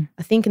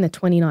 I think in the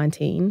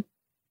 2019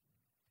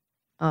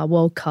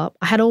 World Cup,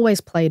 I had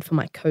always played for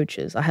my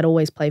coaches. I had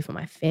always played for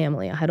my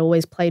family. I had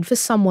always played for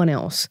someone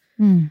else.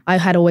 I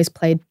had always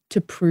played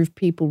to prove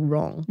people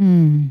wrong.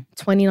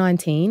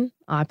 2019,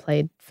 I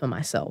played for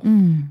myself.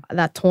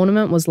 That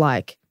tournament was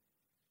like,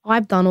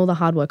 I've done all the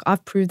hard work.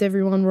 I've proved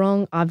everyone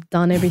wrong. I've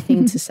done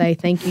everything to say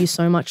thank you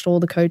so much to all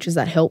the coaches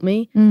that helped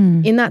me.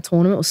 In that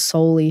tournament, it was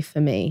solely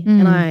for me.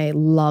 And I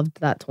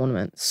loved that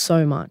tournament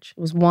so much.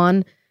 It was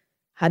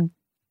had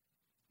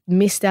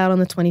missed out on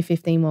the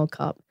 2015 World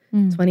Cup.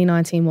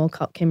 2019 World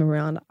Cup came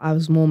around. I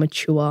was more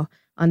mature,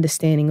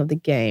 understanding of the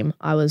game.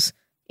 I was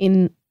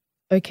in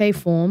okay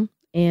form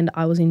and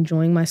I was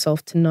enjoying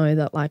myself to know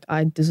that like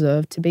I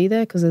deserved to be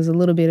there because there's a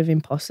little bit of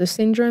imposter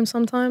syndrome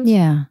sometimes.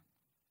 Yeah.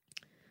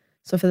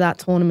 So for that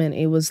tournament,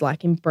 it was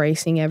like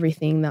embracing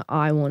everything that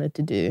I wanted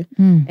to do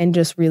and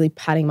just really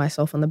patting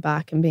myself on the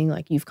back and being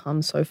like, you've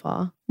come so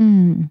far.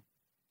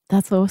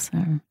 That's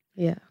awesome.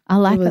 Yeah. I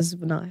like it. It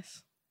was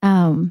nice.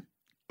 The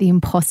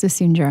imposter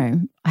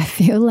syndrome. I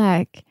feel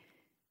like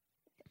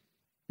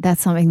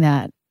that's something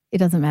that it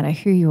doesn't matter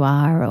who you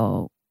are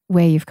or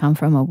where you've come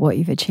from or what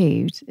you've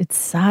achieved.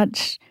 It's a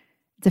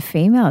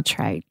female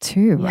trait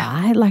too,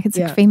 right? Like it's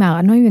a female,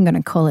 I'm not even going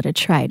to call it a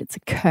trait. It's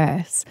a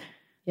curse.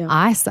 Yeah.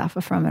 I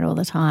suffer from it all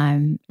the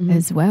time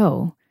as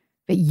well.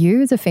 But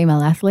you as a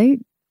female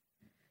athlete,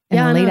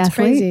 an elite athlete.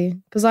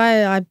 Crazy because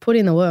I put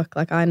in the work.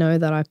 Like I know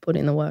that I put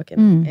in the work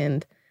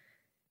and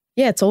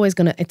yeah, it's always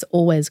gonna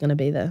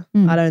be there.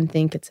 I don't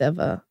think it's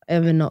ever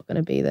not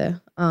gonna be there.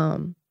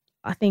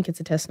 I think it's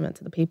a testament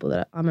to the people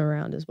that I'm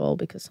around as well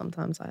because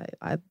sometimes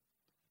I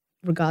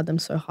regard them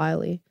so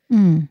highly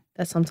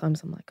that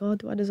sometimes I'm like, oh,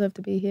 do I deserve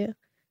to be here?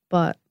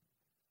 But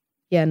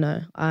yeah,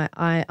 no,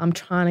 I'm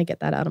trying to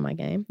get that out of my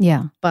game.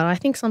 Yeah. But I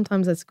think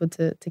sometimes it's good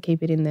to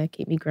keep it in there,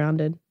 keep me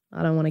grounded.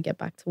 I don't want to get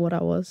back to what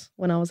I was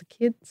when I was a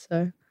kid.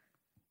 So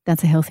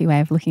that's a healthy way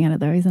of looking at it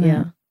though, isn't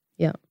it?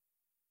 Yeah.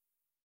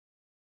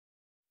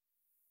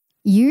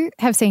 You've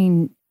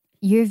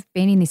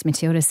been in this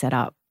Matilda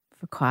setup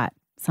for quite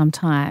some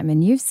time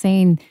and you've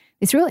seen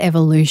this real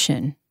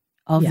evolution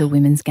of Yeah. the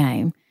women's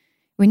game.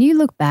 When you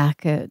look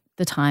back at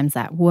the times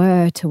that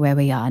were to where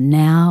we are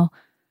now,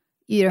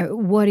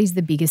 what is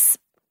the biggest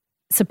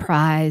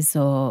surprise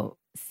or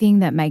thing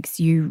that makes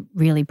you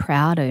really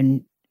proud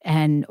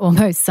and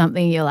almost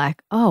something you're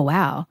like, oh,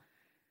 wow,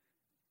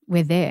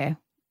 we're there.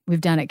 We've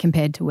done it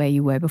compared to where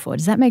you were before.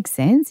 Does that make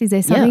sense? Is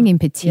there something in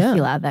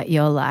particular that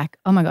you're like,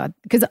 oh my God,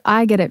 because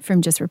I get it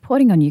from just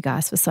reporting on you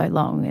guys for so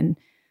long, and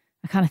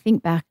I kind of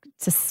think back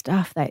to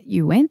stuff that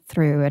you went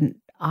through, and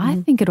I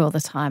think it all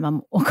the time.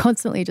 I'm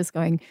constantly just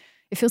going,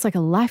 it feels like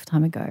a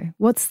lifetime ago.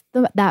 What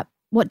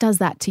does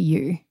that to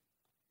you?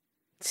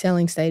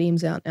 Selling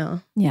stadiums out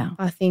now. Yeah.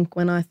 I think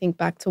when I think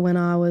back to when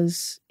I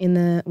was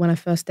when I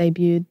first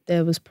debuted,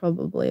 there was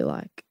probably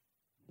like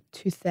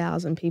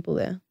 2,000 people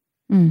there.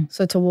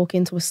 So to walk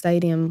into a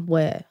stadium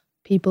where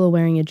people are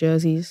wearing your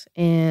jerseys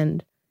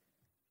and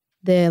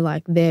they're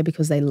like there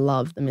because they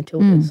love the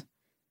Matildas,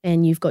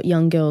 and you've got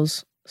young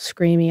girls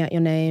screaming at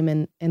your name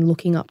and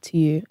looking up to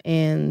you,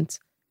 and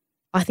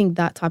I think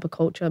that type of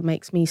culture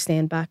makes me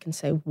stand back and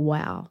say,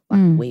 wow,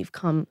 like we've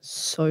come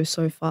so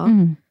far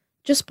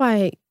just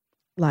by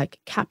like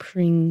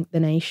capturing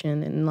the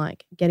nation and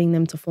like getting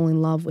them to fall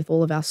in love with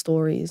all of our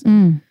stories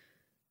and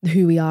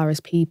who we are as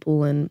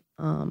people, and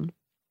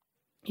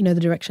the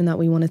direction that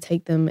we want to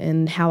take them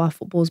and how our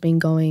football's been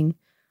going.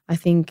 I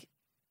think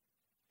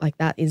like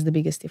that is the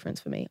biggest difference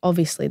for me.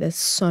 Obviously, there's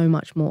so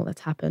much more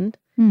that's happened.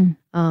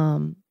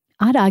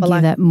 I'd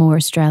argue that more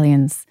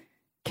Australians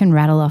can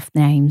rattle off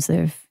names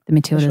of the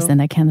Matildas than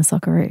they can the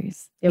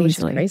Socceroos. It was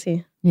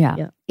crazy.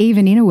 Yeah.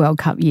 Even in a World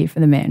Cup year for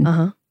the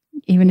men.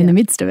 Even in the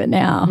midst of it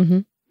now.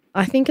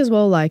 I think as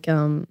well, like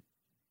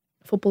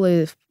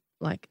football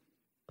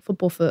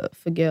for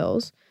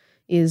girls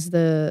is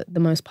the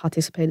most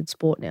participated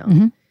sport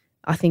now.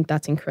 I think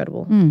that's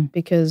incredible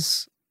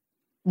because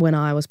when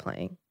I was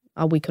playing,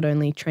 we could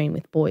only train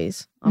with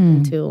boys up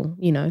until,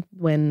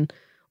 when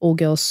all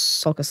girls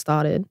soccer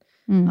started.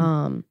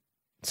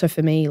 So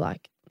for me,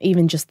 like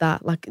even just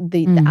that, like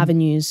the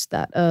avenues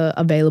that are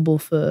available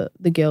for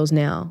the girls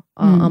now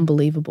are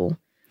unbelievable.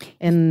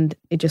 And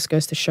it just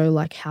goes to show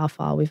like how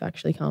far we've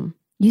actually come.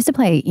 You used to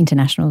play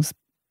internationals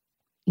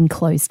in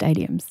closed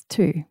stadiums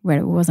too, where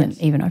it wasn't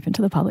even open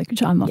to the public,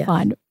 which I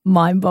find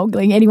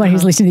mind-boggling. Anyone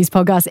who's listening to this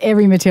podcast,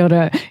 every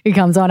Matilda who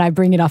comes on, I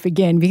bring it up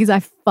again because I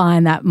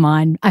find that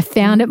I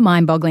found it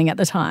mind-boggling at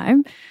the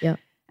time. Yeah.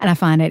 And I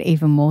find it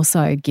even more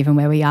so given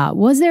where we are.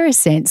 Was there a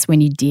sense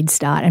when you did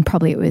start, and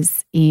probably it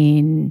was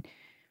in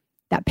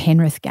that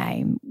Penrith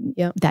game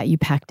that you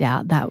packed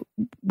out, that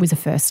was the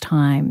first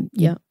time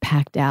you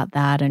packed out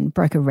that and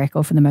broke a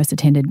record for the most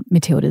attended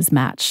Matildas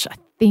match. I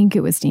think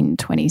it was in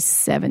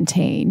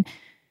 2017.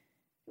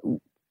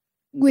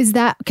 Was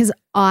that because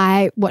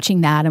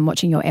watching that and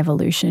watching your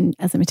evolution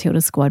as a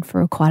Matilda squad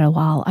for quite a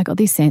while, I got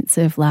this sense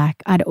of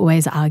like, I'd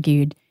always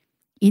argued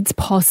it's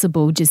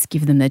possible, just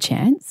give them the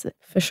chance.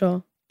 For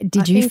sure.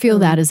 Did you feel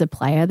that as a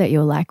player that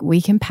you're like,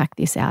 we can pack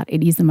this out?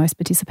 It is the most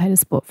participated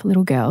sport for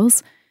little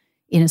girls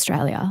in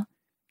Australia.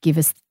 Give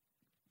us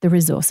the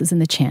resources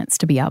and the chance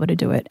to be able to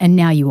do it. And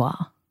now you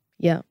are.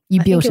 Yeah.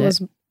 You built it.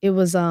 It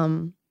was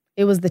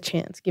the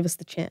chance. Give us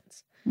the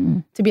chance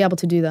to be able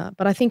to do that.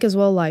 But I think as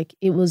well, like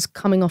it was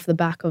coming off the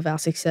back of our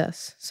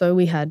success. So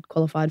we had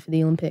qualified for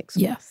the Olympics.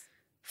 Yes.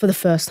 For the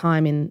first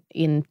time in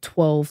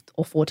 12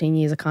 or 14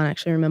 years. I can't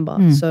actually remember.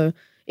 So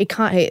it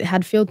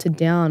had filtered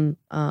down.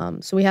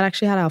 So we had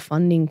actually had our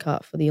funding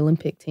cut for the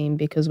Olympic team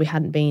because we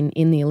hadn't been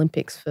in the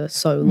Olympics for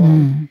so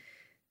long.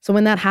 So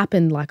when that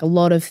happened, like a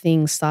lot of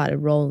things started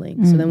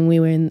rolling. So then we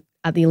were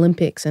at the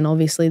Olympics, and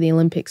obviously the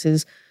Olympics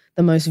is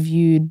the most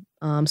viewed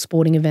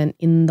sporting event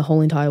in the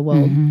whole entire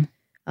world.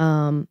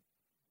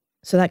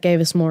 So that gave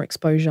us more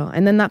exposure.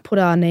 And then that put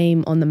our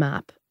name on the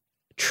map,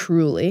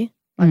 truly.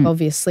 Like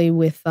obviously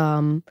with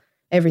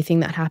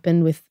everything that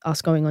happened with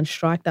us going on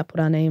strike, that put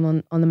our name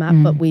on the map.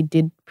 But we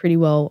did pretty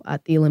well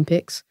at the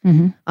Olympics.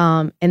 And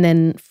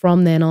then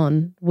from then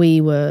on,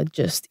 we were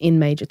just in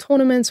major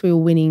tournaments. We were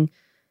winning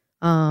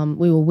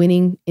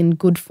in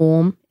good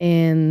form.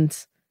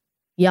 And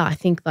yeah, I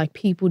think like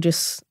people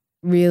just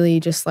really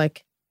just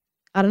like,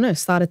 I don't know,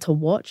 started to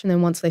watch. And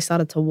then once they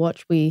started to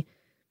watch, we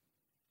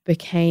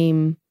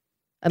became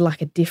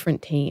like a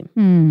different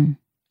team.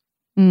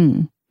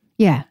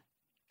 Yeah.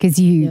 Because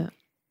you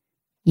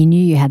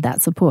knew you had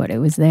that support. It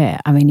was there.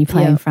 I mean, you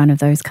play in front of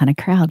those kind of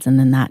crowds, and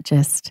then that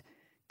just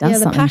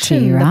does something to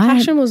you, right? The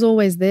passion was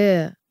always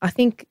there. I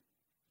think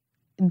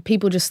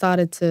people just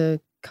started to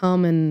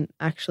come and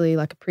actually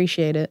like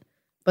appreciate it.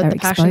 But the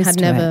passion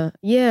had never,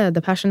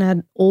 the passion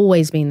had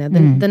always been there.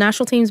 The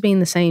national team's been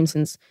the same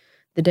since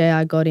the day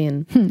I got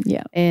in.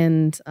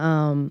 And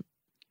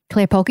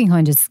Claire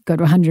Polkinghorne just got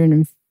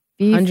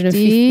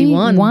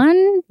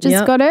 151.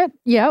 Just got it.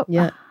 Yep.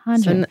 Yeah.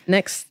 100. So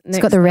next, it's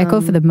got the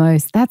record for the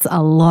most. That's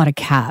a lot of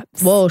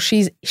caps. Well,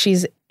 she's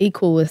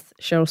equal with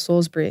Cheryl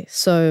Salisbury.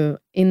 So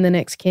in the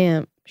next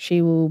camp,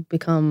 she will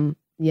become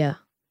the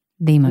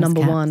most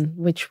number caps. One,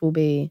 which will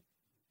be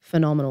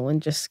phenomenal,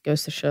 and just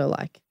goes to show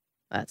like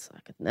that's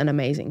like an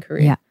amazing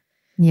career.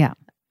 Yeah.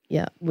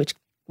 Which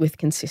with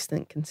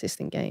consistent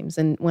games.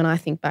 And when I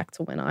think back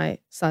to when I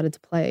started to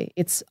play,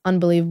 it's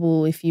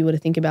unbelievable if you were to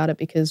think about it,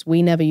 because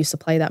we never used to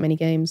play that many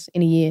games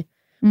in a year.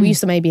 We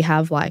used to maybe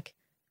have like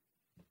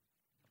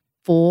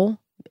 4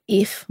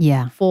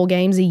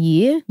 games a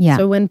year. Yeah.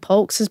 So when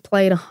Polks has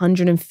played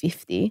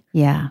 150,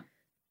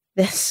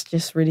 that's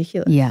just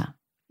ridiculous. Yeah.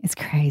 It's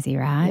crazy,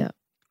 right? Yeah.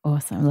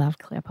 Awesome. Love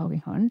Claire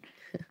Polkinghorn.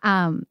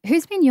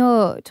 Who's been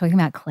talking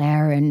about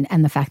Claire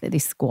and the fact that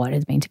this squad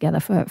has been together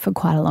for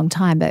quite a long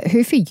time, but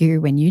who for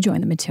you, when you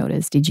joined the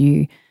Matildas, did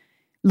you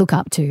look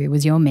up to?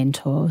 Was your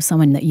mentor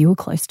someone that you were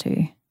close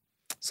to?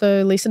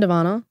 So Lisa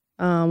Devana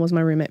was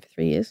my roommate for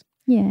 3 years.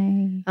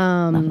 Yay.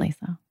 Love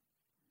Lisa.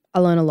 I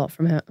learned a lot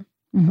from her.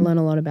 Mm-hmm. I learned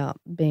a lot about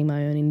being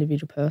my own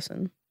individual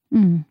person.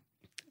 Mm.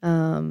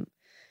 And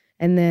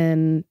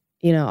then,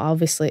 you know,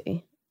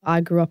 obviously I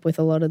grew up with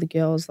a lot of the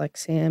girls like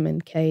Sam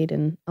and Kate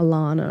and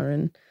Alana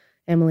and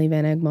Emily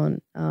Van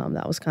Egmont.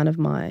 That was kind of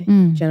my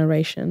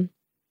generation.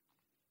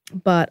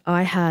 But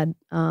I had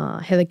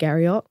Heather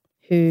Garriott,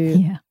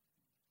 who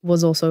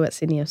was also at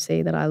Sydney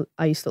FC, that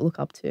I used to look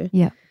up to.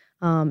 Yeah.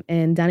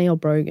 And Danielle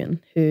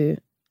Brogan, who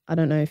I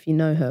don't know if you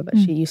know her, but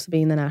she used to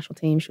be in the national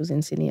team. She was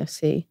in Sydney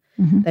FC.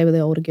 Mm-hmm. They were the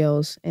older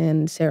girls,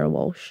 and Sarah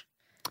Walsh.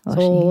 So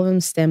all of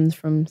them stemmed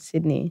from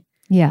Sydney.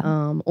 Yeah.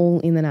 All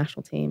in the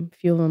national team. A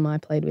few of them I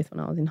played with when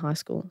I was in high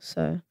school.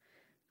 So,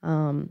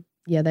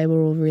 they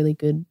were all really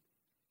good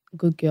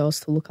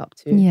girls to look up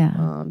to.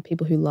 Yeah.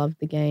 People who loved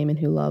the game and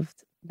who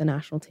loved the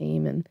national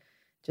team and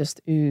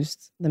just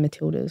oozed the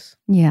Matildas.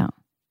 Yeah.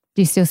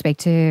 Do you still speak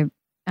to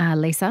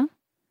Lisa?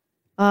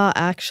 I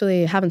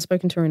actually haven't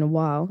spoken to her in a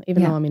while,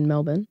 even though I'm in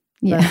Melbourne.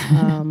 Yeah.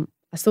 But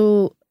I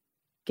still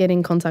get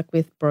in contact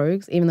with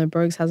Brogues, even though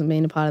Brogues hasn't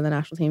been a part of the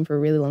national team for a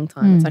really long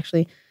time. It's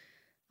actually,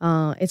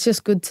 it's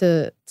just good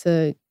to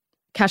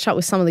catch up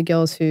with some of the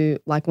girls who,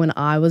 like when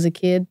I was a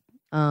kid,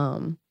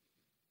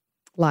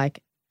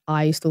 like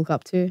I used to look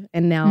up to.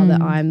 And now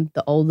that I'm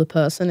the older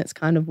person, it's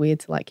kind of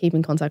weird to like keep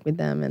in contact with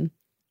them and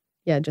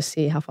just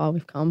see how far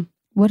we've come.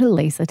 What did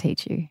Lisa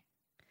teach you?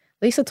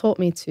 Lisa taught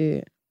me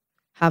to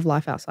have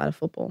life outside of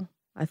football.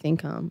 I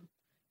think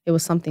it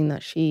was something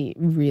that she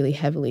really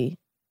heavily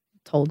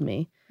told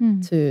me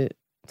to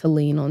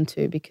lean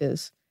onto,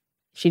 because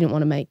she didn't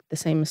want to make the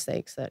same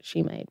mistakes that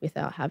she made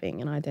without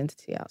having an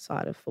identity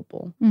outside of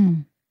football.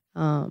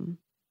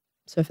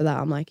 So for that,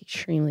 I'm like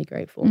extremely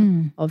grateful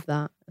of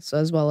that. So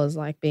as well as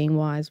like being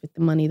wise with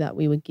the money that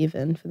we were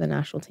given for the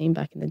national team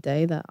back in the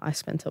day, that I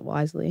spent it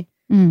wisely.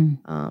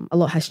 A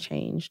lot has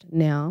changed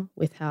now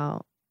with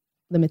how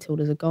the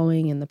Matildas are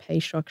going and the pay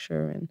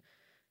structure, and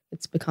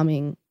it's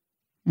becoming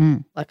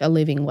like a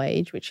living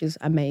wage, which is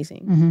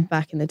amazing.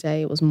 Back in the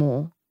day, it was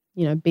more,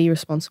 you know, be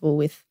responsible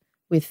with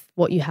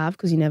what you have,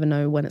 because you never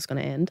know when it's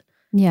going to end.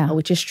 Yeah.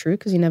 Which is true,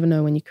 because you never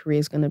know when your career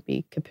is going to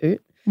be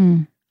kaput.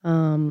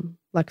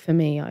 Like for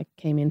me, I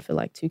came in for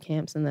like 2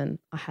 camps and then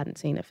I hadn't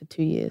seen it for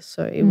 2 years.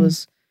 So it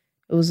was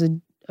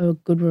a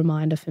good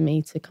reminder for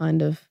me to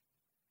kind of,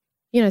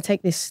 you know,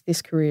 take this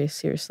career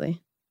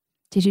seriously.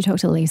 Did you talk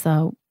to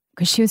Lisa?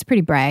 Because she was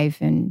pretty brave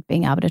in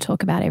being able to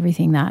talk about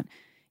everything that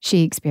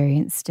she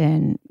experienced,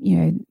 and, you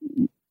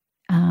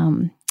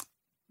know,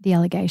 the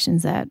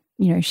allegations that,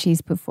 you know,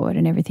 she's put forward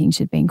and everything.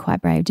 She'd been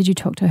quite brave. Did you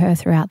talk to her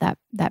throughout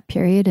that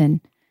period and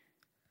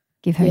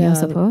give her your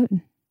support?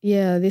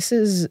 Yeah, this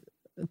is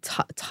a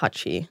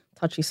touchy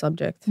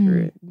subject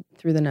through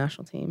the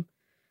national team.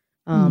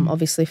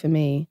 Obviously for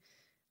me,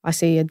 I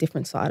see a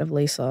different side of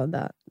Lisa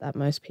that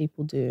most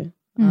people do.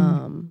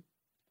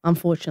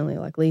 Unfortunately,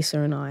 like Lisa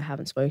and I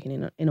haven't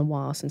spoken in a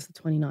while since the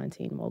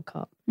 2019 World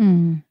Cup.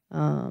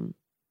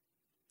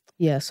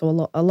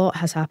 So a lot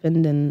has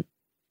happened, and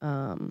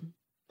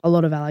a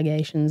lot of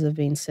allegations have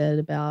been said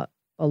about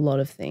a lot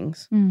of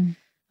things.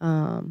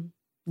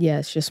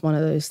 It's just one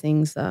of those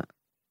things that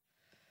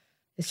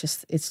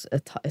it's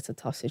a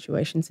tough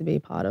situation to be a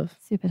part of.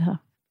 Super tough.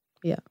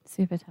 Yeah.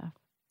 Super tough.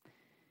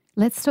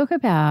 Let's talk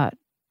about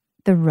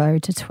the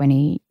road to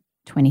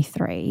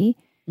 2023,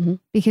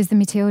 because the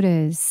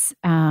Matildas,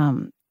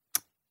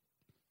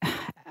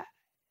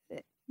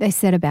 they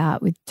set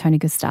about with Tony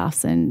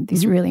Gustafsson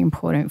this really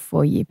important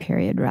 4-year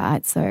period,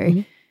 right?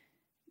 So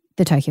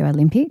the Tokyo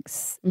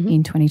Olympics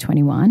in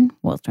 2021,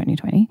 well,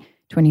 2020,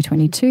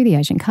 2022, the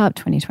Asian Cup,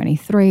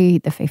 2023,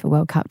 the FIFA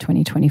World Cup,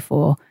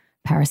 2024,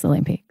 Paris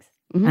Olympics.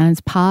 And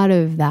it's part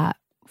of that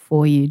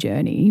 4-year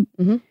journey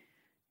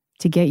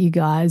to get you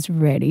guys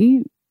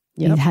ready.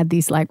 You had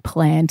this like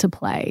plan to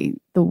play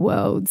the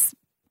world's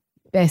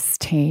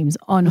best teams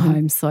on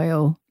home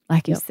soil.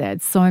 Like you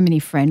said, so many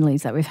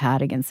friendlies that we've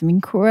had against some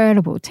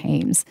incredible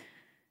teams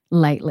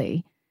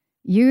lately.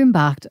 You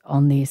embarked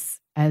on this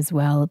as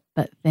well,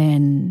 but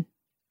then,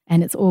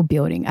 and it's all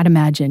building. I'd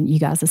imagine you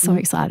guys are so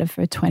excited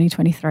for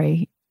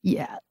 2023.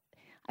 Yeah.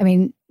 I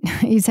mean,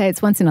 you say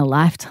it's once in a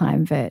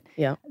lifetime, but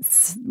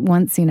it's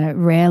once in a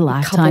rare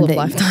lifetime. Couple of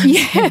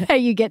lifetimes.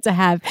 You get to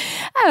have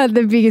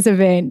the biggest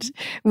event,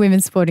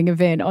 women's sporting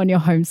event on your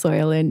home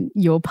soil, and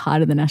you're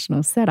part of the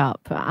national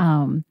setup.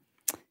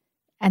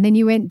 And then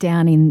you went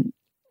down in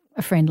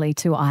a friendly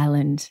to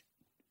Ireland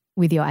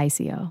with your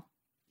ACL.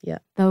 Yeah.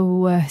 The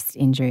worst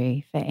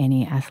injury for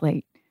any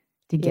athlete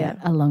to get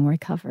a long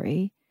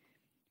recovery.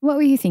 What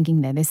were you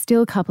thinking then? There's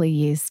still a couple of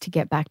years to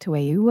get back to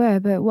where you were,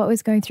 but what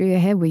was going through your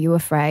head? Were you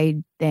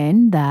afraid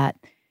then that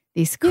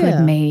this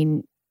could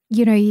mean,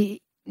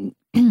 I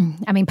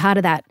mean, part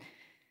of that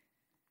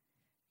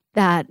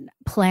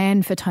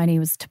plan for Tony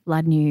was to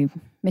blood new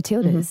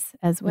Matildas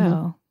as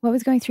well. What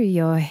was going through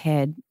your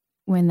head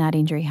when that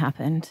injury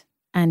happened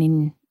and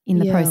in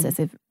the process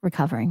of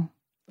recovering?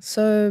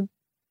 So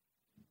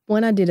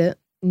when I did it,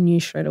 knew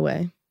straight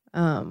away.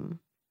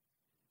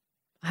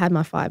 I had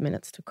my 5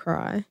 minutes to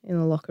cry in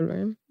the locker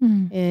room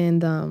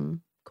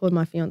and called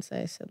my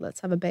fiance, said, let's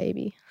have a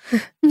baby.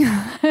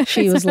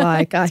 She was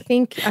like, I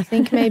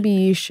think maybe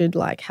you should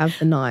like have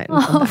the night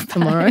and come back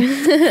tomorrow.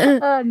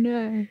 Oh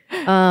no.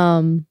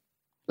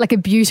 Like a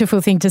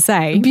beautiful thing to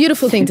say.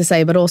 Beautiful thing to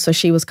say, but also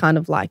she was kind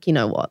of like, you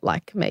know what,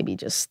 like maybe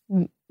just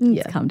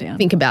calm down.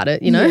 Think about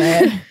it, you know?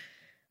 Yeah.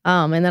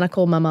 And then I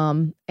called my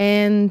mom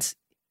and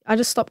I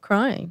just stopped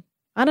crying.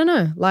 I don't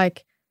know.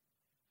 Like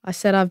I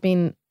said, I've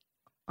been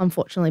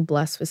unfortunately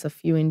blessed with a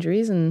few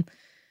injuries. And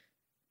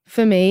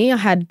for me, I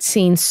had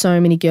seen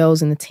so many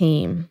girls in the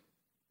team,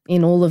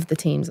 in all of the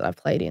teams that I've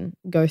played in,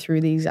 go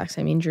through the exact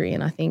same injury.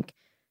 And I think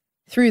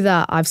through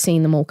that, I've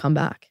seen them all come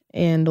back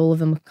and all of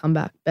them have come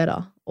back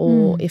better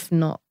or if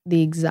not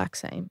the exact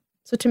same.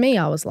 So to me,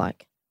 I was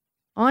like,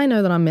 I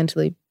know that I'm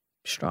mentally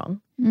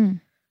strong.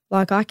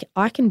 Like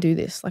I can do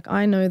this. Like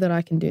I know that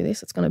I can do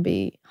this. It's going to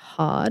be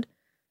hard.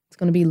 It's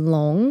going to be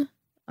long.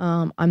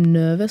 I'm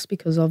nervous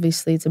because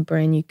obviously it's a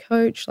brand new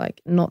coach,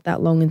 like not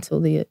that long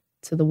until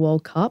the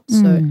World Cup.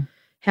 So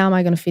how am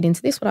I going to fit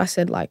into this? But I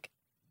said, like,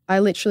 I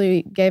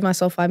literally gave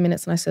myself 5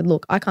 minutes and I said,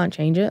 look, I can't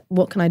change it.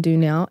 What can I do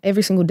now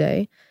every single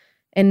day?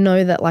 And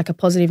know that like a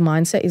positive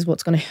mindset is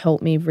what's going to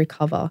help me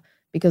recover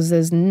because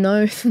there's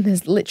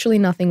literally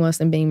nothing worse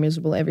than being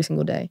miserable every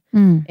single day.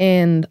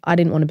 And I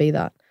didn't want to be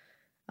that.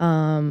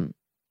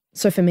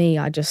 So for me,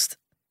 I just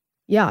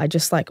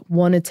like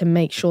wanted to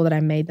make sure that I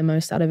made the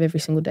most out of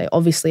every single day.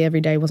 Obviously,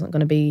 every day wasn't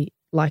going to be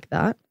like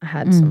that. I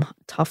had some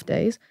tough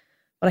days,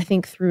 but I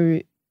think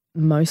through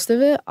most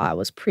of it, I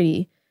was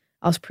pretty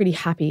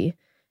happy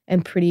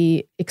and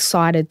pretty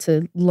excited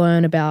to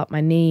learn about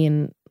my knee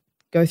and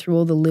go through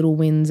all the little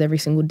wins every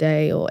single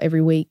day or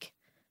every week,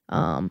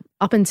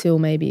 up until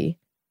maybe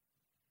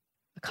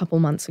a couple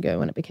months ago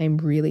when it became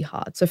really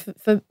hard. So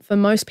for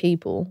most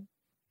people,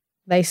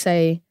 they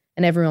say,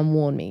 and everyone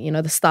warned me,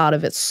 the start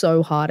of it's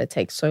so hard, it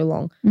takes so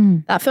long.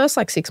 That first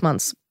like 6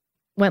 months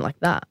went like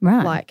that.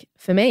 Right. Like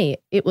for me,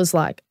 it was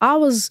like I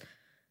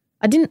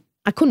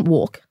couldn't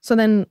walk. So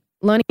then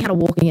learning how to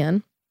walk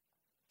again,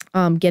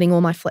 getting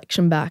all my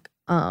flexion back,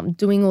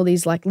 doing all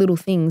these like little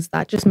things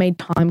that just made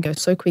time go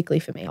so quickly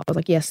for me. I was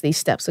like, yes, these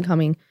steps are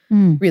coming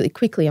really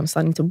quickly. I'm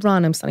starting to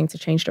run. I'm starting to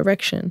change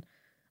direction.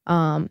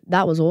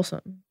 That was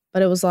awesome.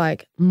 But it was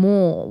like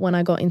more when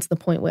I got into the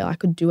point where I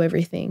could do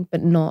everything,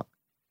 but not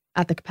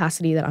at the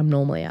capacity that I'm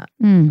normally at.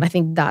 And I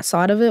think that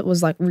side of it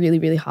was like really,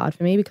 really hard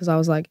for me because I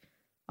was like,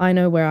 I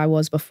know where I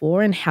was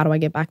before and how do I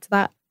get back to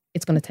that?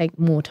 It's going to take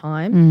more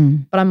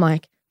time. But I'm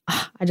like,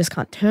 I just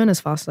can't turn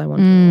as fast as I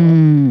want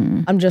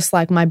to. I'm just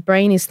like, my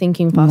brain is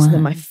thinking faster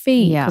than my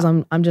feet because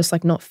I'm just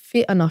like not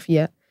fit enough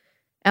yet.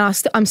 And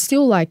I'm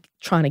still like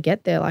trying to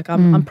get there. Like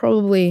I'm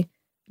probably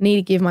need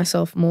to give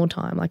myself more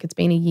time. Like it's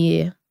been a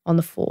year on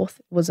the 4th.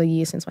 It was a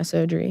year since my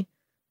surgery.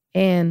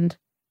 And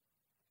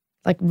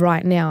like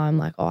right now I'm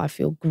like, I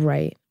feel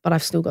great, but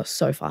I've still got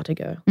so far to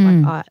go.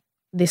 Like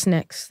this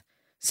next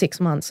 6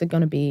 months are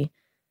going to be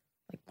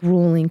like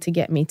grueling to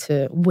get me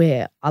to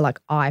where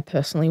I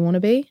personally want to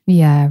be.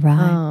 Yeah,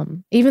 right.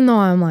 Even though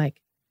I'm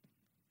like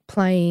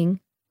playing,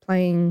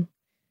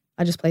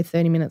 I just played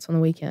 30 minutes on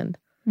the weekend.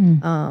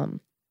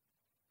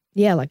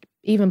 Yeah, like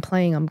even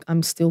playing,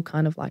 I'm still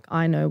kind of like,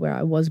 I know where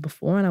I was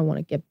before and I want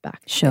to get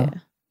back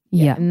there.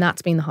 Yeah. And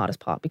that's been the hardest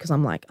part because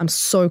I'm like, I'm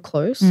so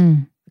close.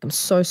 Like I'm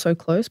so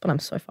close, but I'm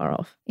so far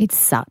off. It's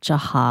such a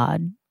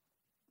hard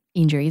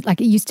injury.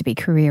 Like it used to be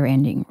career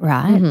ending,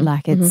 right?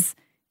 Like it's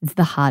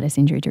the hardest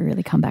injury to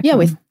really come back from.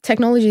 With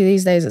technology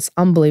these days, it's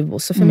unbelievable.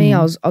 So for me,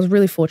 I was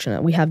really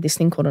fortunate. We have this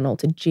thing called an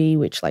Alter G,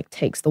 which like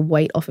takes the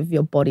weight off of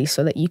your body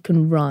so that you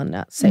can run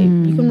at, say,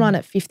 you can run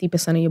at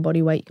 50% of your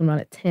body weight, you can run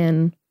at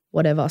 10,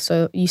 whatever.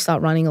 So you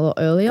start running a lot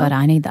earlier. God,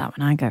 I need that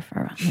when I go for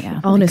a run.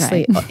 Yeah,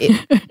 honestly,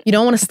 you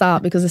don't want to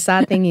start because the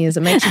sad thing is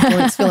it makes your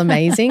joints feel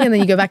amazing and then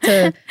you go back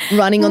to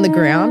running on the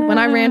ground. When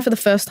I ran for the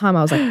first time,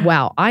 I was like,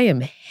 wow, I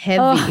am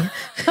heavy.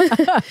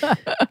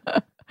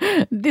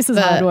 This is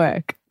hard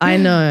work. I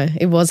know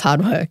it was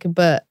hard work,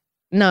 but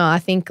no, I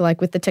think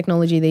like with the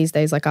technology these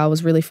days, like I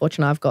was really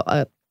fortunate. I've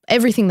got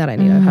everything that I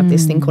need. I have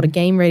this thing called a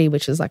Game Ready,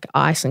 which is like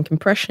ice and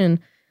compression.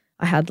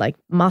 I had like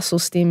muscle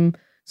stim,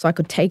 so I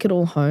could take it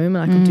all home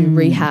and I could do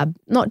rehab,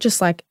 not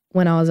just like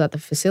when I was at the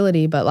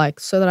facility, but like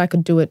so that I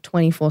could do it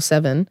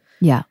 24/7.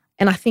 Yeah.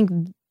 And I think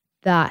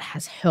that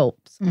has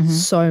helped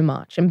so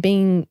much. And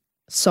being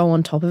so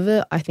on top of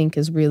it, I think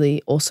has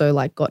really also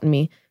like gotten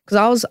me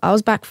because I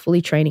was back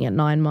fully training at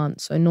 9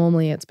 months. So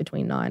normally it's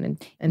between 9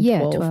 and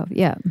 12.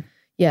 Yeah.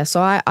 Yeah,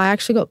 so I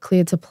actually got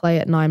cleared to play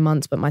at 9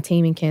 months, but my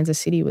team in Kansas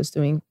City was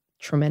doing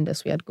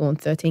tremendous. We had gone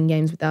 13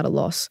 games without a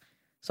loss.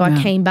 So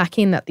I came back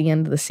in at the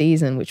end of the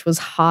season, which was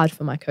hard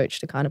for my coach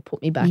to kind of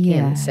put me back in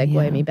and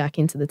segue me back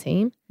into the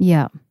team.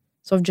 Yeah.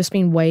 So I've just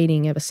been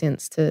waiting ever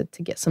since to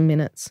get some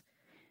minutes.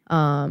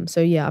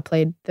 So yeah, I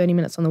played 30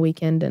 minutes on the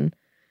weekend and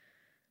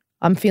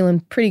I'm feeling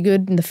pretty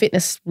good, and the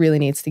fitness really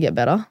needs to get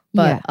better.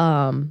 But You're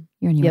on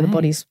your the way.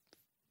 body's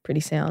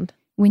pretty sound.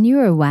 When you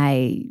were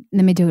away,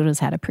 the Matildas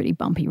had a pretty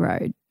bumpy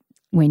road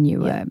when you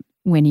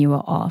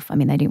were off. I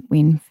mean, they didn't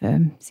win for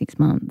 6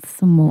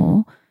 months or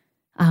more.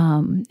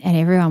 And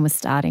everyone was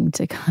starting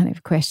to kind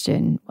of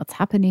question what's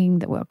happening.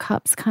 The World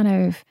Cup's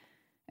kind of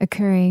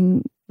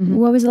occurring. Mm-hmm.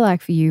 What was it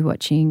like for you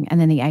watching? And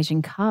then the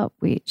Asian Cup,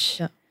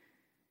 which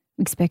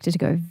expected to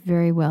go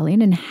very well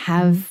in and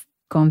have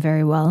gone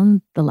very well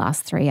in the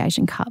last 3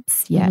 Asian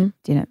Cups, yet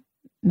didn't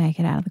make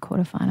it out of the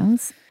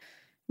quarterfinals.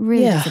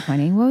 Really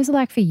disappointing. What was it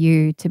like for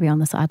you to be on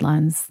the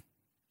sidelines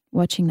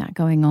watching that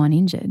going on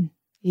injured?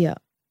 Yeah,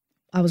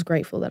 I was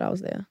grateful that I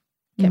was there.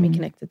 Kept me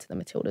connected to the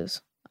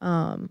Matildas.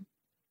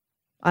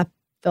 I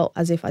felt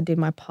as if I did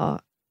my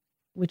part,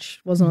 which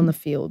wasn't on the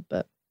field,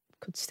 but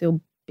could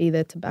still be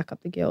there to back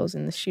up the girls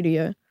in the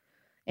studio.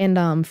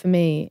 And for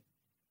me,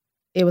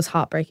 it was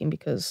heartbreaking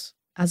because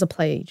as a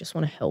player, you just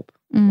want to help.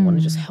 You want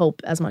to just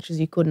help as much as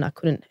you could, and I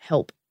couldn't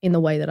help in the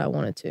way that I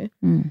wanted to.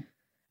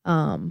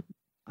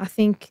 I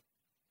think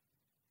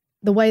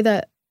the way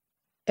that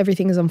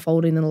everything has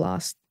unfolded in the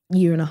last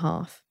year and a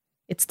half,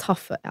 it's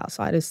tough for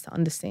outsiders to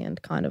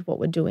understand kind of what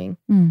we're doing.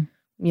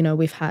 You know,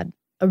 we've had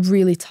a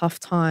really tough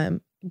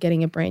time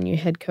getting a brand new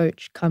head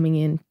coach coming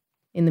in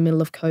the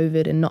middle of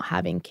COVID and not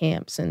having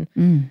camps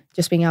and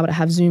just being able to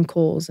have Zoom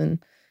calls. And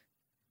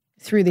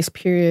through this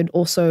period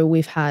also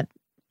we've had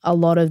a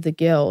lot of the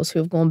girls who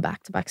have gone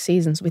back-to-back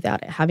seasons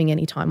without having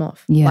any time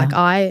off. Yeah. Like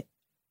I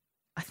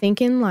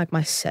think in like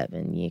my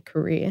 7-year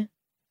career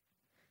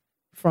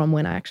from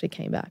when I actually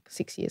came back,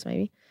 6 years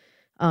maybe,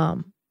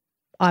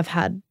 I've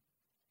had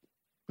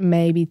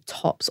maybe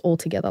tops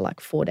altogether like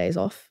 4 days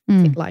off,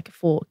 like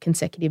 4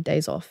 consecutive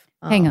days off.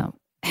 Hang on.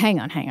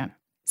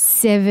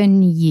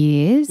 7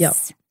 years? Yep.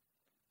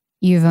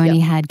 You've only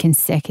had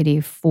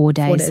consecutive 4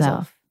 days, 4 days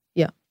off.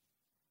 Yeah.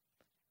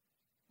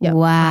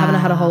 Wow. I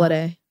haven't had a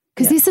holiday.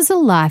 Because this is the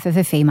life of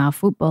a female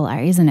footballer,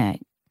 isn't it?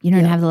 You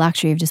don't have the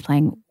luxury of just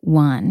playing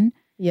one.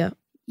 Yeah.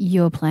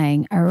 You're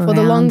playing around For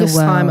the longest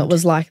world. time it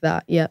was like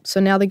that. Yeah.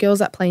 So now the girls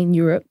that play in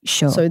Europe.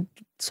 Sure.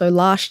 So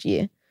last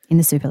year. In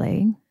the Super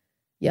League.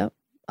 Yep.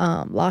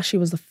 Last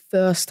year was the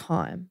first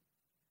time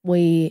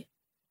the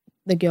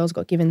girls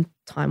got given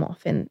time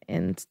off,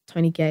 and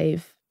Tony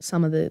gave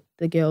some of the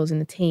girls in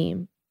the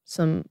team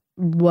some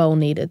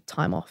well-needed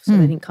time off so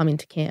they didn't come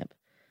into camp.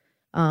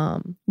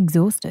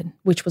 Exhausted.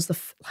 Which was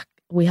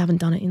we haven't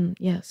done it in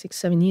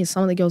 6-7 years.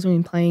 Some of the girls have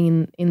been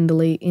playing in the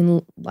league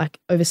in like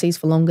overseas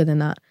for longer than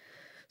that.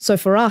 So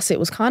for us, it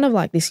was kind of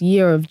like this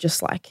year of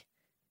just like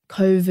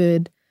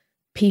COVID.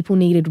 People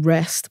needed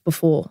rest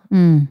before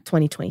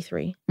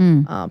 2023.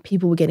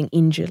 People were getting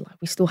injured. Like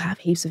we still have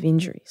heaps of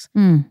injuries.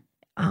 So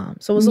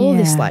it was all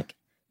this like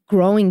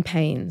growing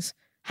pains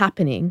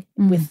happening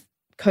with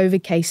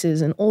COVID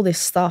cases and all this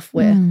stuff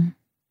where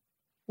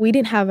we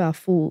didn't have our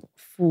full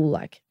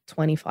like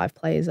 25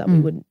 players that we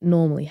would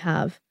normally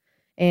have.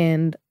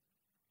 And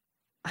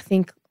I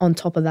think on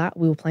top of that,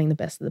 we were playing the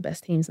best of the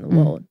best teams in the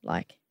world.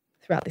 Like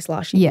throughout this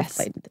last year, we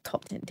played the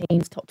top 10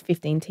 teams, top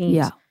 15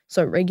 teams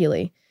so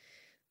regularly.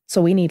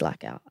 So we need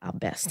like our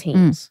best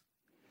teams.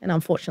 And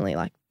unfortunately,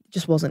 like it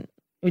just wasn't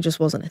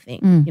a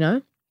thing, you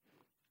know?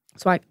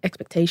 So like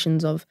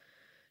expectations of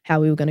how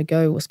we were going to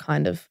go was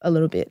kind of a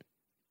little bit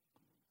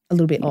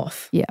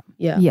off. Yeah.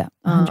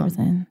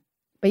 100%.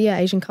 But yeah,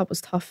 Asian Cup was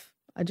tough.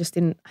 I just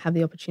didn't have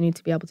the opportunity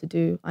to be able to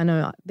do. I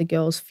know the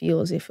girls feel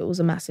as if it was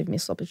a massive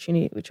missed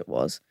opportunity, which it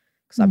was,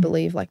 because I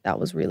believe like that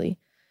was really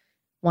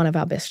one of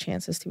our best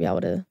chances to be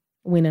able to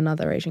win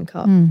another Asian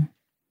Cup. And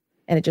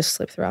it just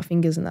slipped through our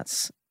fingers, and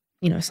that's,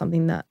 you know,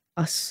 something that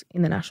us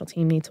in the national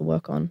team need to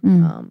work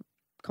on.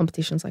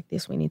 Competitions like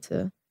this, we need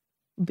to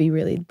be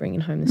really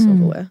bringing home the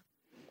silverware.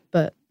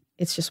 But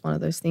it's just one of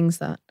those things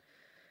that,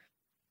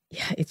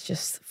 it's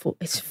just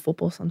it's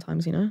football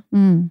sometimes, you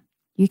know.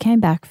 You came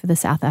back for the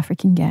South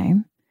African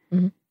game,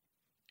 and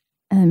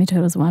the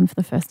Matildas won for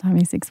the first time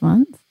in 6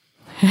 months.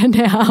 And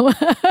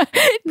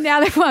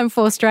now they've won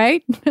 4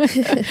 straight.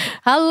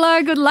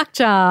 Hello, good luck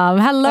charm.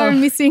 Hello,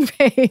 missing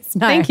piece.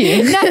 No. Thank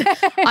you. No.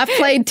 I've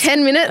played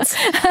 10 minutes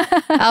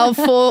out of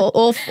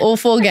all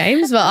 4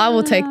 games, but I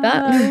will take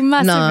that. It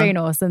must have been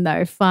awesome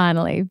though,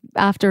 finally,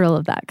 after all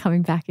of that,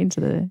 coming back into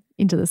the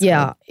squad.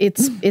 Yeah,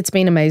 it's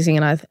been amazing,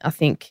 and I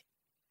think,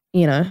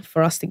 you know,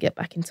 for us to get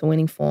back into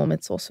winning form,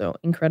 it's also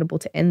incredible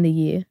to end the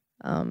year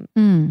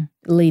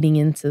leading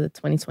into the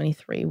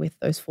 2023 with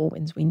those 4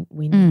 wins. We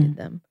needed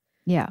them.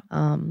 Yeah.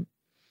 Are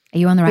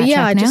you on the right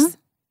track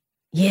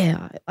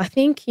now? I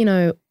think, you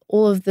know,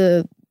 all of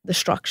the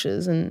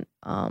structures and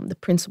the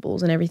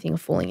principles and everything are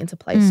falling into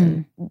place,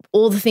 and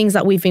all the things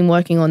that we've been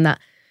working on that,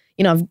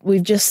 you know,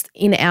 we've just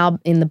in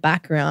the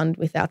background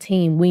with our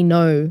team, we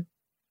know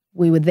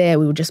we were there,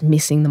 we were just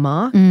missing the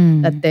mark,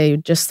 that they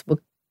just were,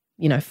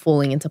 you know,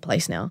 falling into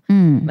place now.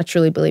 I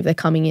truly believe they're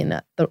coming in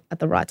at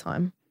the right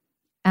time.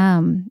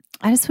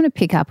 I just want to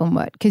pick up on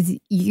what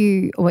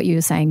you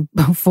were saying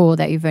before,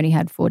 that you've only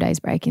had 4 days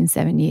break in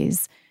 7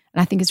 years.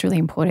 And I think it's really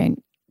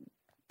important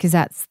because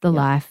that's the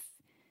life,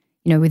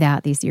 you know,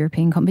 without this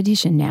European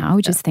competition now,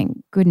 which is,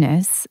 thank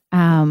goodness,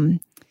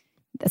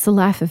 that's the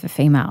life of a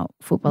female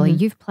footballer.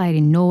 You've played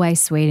in Norway,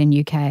 Sweden,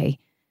 UK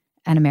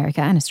and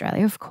America and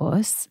Australia, of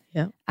course.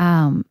 Yeah.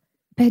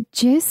 But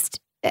just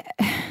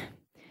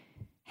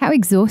how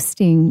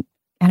exhausting.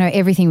 I know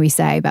everything we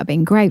say about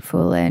being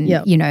grateful and,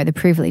 you know, the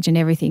privilege and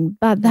everything,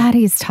 but that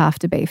is tough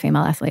to be a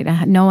female athlete.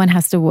 No one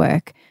has to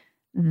work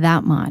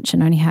that much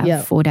and only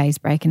have 4 days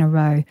break in a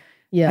row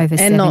over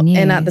 7 years.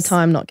 And at the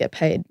time not get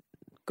paid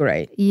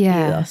great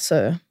either.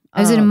 So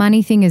is it a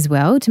money thing as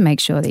well to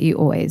make sure that you're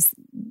always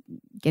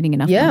getting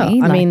enough money?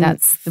 Yeah, I mean,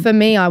 for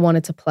me, I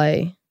wanted to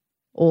play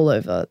all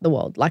over the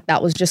world. Like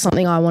that was just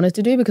something I wanted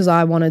to do because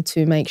I wanted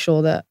to make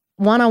sure that,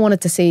 one, I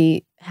wanted to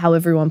see how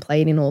everyone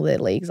played in all their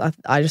leagues.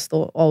 I just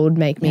thought, it would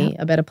make me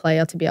a better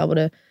player to be able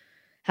to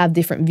have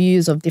different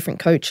views of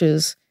different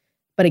coaches,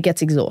 but it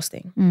gets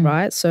exhausting,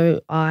 right? So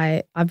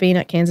I've been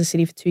at Kansas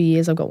City for 2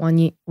 years. I've got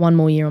 1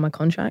 more year on my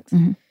contract.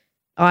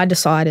 I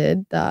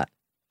decided that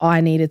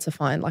I needed to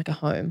find like a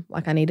home,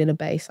 like I needed a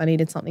base. I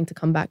needed something to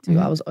come back to.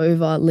 I was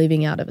over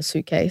living out of a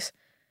suitcase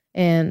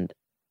and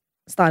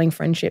starting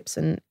friendships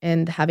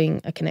and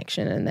having a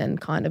connection, and then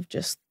kind of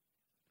just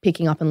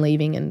picking up and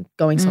leaving and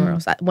going somewhere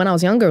else. When I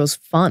was younger, it was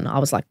fun. I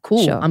was like,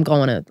 cool, I'm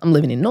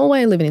living in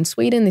Norway, living in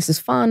Sweden. This is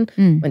fun.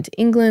 Went to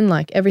England,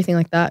 like everything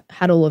like that.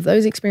 Had all of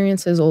those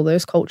experiences, all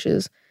those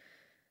cultures.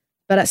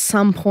 But at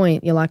some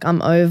point, you're like,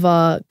 I'm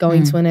over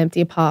going to an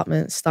empty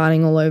apartment,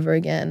 starting all over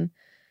again,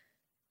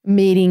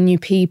 meeting new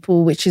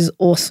people, which is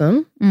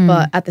awesome.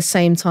 But at the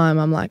same time,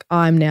 I'm like,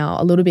 I'm now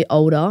a little bit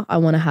older. I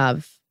want to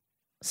have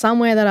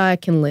somewhere that I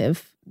can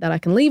live, that I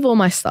can leave all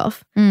my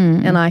stuff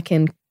and I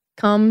can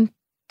come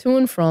to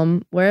and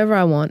from wherever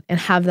I want and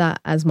have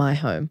that as my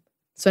home.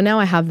 So now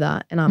I have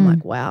that and I'm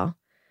like, wow,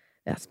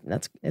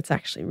 it's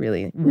actually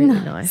really, really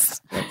nice.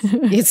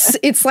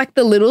 It's like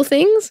the little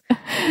things.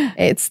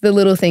 It's the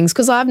little things.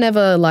 Cause I've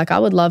never I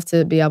would love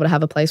to be able to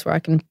have a place where I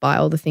can buy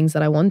all the things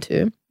that I want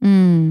to,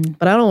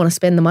 but I don't want to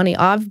spend the money.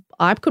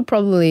 I could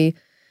probably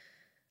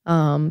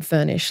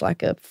furnish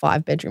like a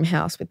 5-bedroom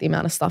house with the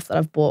amount of stuff that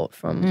I've bought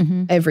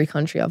from every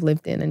country I've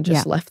lived in and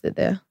just left it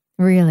there.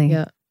 Really?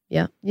 Yeah.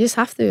 Yeah, you just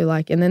have to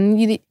and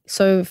then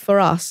so for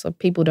us,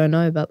 people don't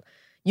know, but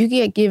you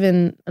get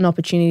given an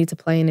opportunity to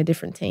play in a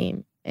different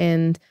team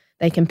and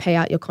they can pay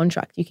out your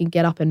contract. You can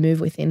get up and move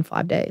within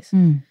 5 days.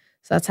 So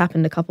that's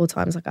happened a couple of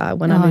times. Like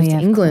when I moved to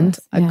England,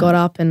 I got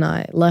up and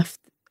I left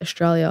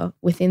Australia.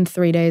 Within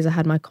 3 days, I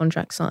had my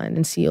contract signed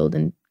and sealed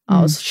and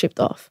I was shipped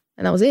off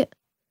and that was it.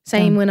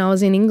 Same when I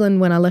was in England.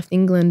 When I left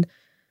England,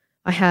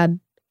 I had,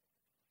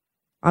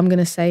 I'm going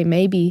to say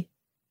maybe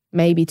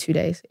 2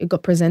 days. It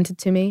got presented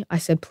to me. I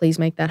said, please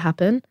make that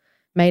happen.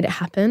 Made it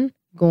happen.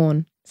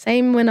 Gone.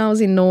 Same when I was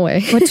in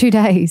Norway. What, 2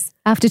 days?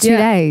 After 2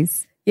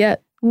 days? Yeah.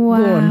 Wow,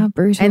 gone.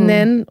 Brutal. And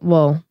then,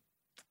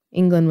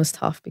 England was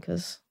tough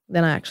because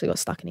then I actually got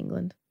stuck in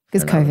England.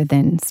 Because COVID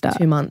then started.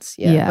 2 months,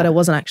 yeah. But it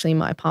wasn't actually in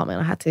my apartment.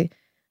 I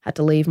had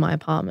to leave my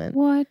apartment.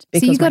 What?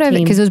 So you got over,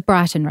 because it was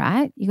Brighton,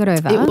 right? You got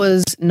over? It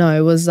was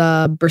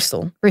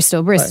Bristol.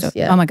 Bristol. Close,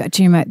 yeah. Oh my God,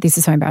 do you know, this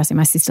is so embarrassing.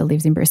 My sister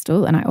lives in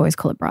Bristol and I always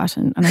call it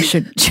Brighton and I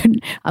should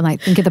I'm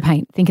like, think of the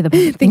paint, think of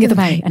the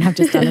paint. And I've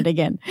just done it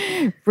again.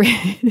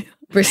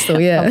 Bristol,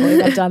 yeah. I can't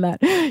believe I've done that.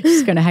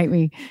 She's going to hate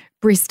me.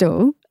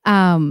 Bristol.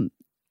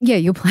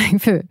 You're playing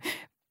for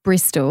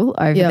Bristol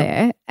over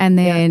there and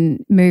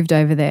then moved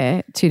over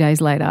there 2 days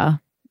later.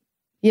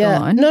 Yeah.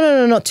 Gone.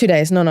 No, not 2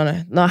 days. No.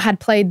 I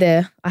had played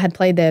there.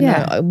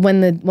 Yeah. No,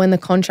 when the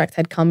contract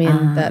had come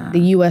in that the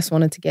US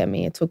wanted to get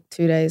me, it took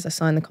 2 days. I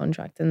signed the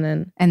contract and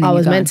then I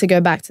was meant to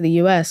go back to the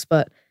US,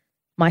 but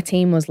my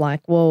team was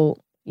like, well,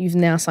 you've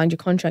now signed your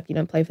contract. You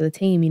don't play for the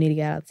team. You need to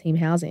get out of team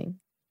housing.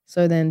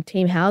 So then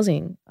team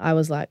housing, I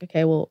was like,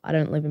 okay, well, I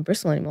don't live in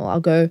Bristol anymore. I'll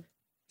go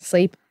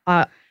sleep.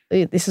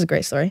 This is a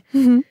great story.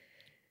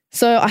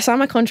 So I signed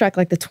my contract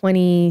like the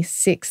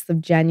 26th of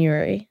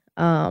January,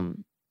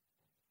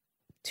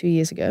 2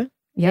 years ago.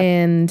 Yep.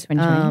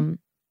 And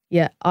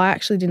I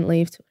actually didn't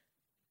leave till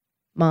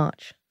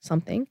March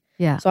something.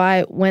 Yeah. So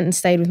I went and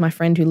stayed with my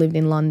friend who lived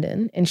in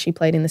London and she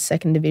played in the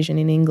 2nd division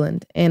in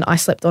England. And I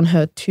slept on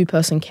her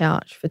 2-person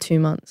couch for 2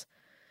 months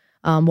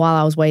while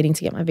I was waiting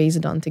to get my visa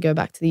done to go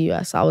back to the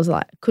US. I was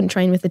like, couldn't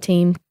train with the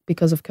team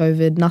because of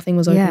COVID. Nothing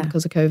was open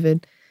because of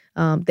COVID.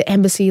 The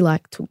embassy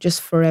took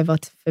just forever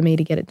for me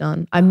to get it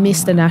done. I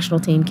missed the national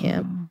team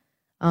camp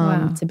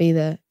to be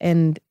there.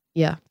 And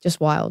yeah, just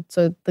wild.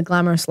 So the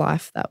glamorous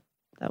life that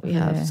we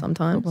have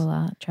sometimes.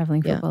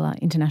 Traveling footballer,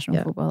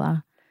 international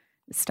footballer.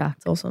 Stuck.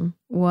 It's awesome.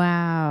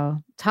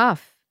 Wow.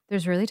 Tough. It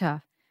was really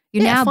tough.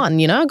 You're now fun,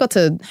 you know. I got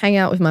to hang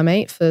out with my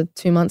mate for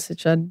 2 months,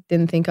 which I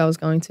didn't think I was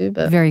going to.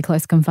 But very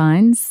close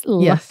confines,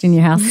 locked in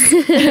your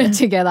house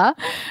together.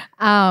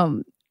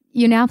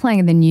 You're now playing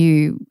in the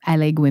new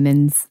A-League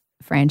Women's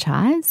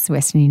franchise,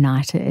 Western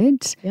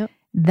United. Yep.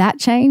 That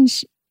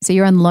change. So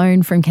you're on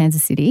loan from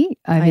Kansas City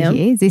over here.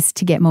 Is this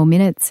to get more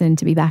minutes and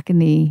to be back in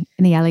the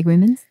A-League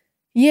Women's?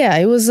 Yeah,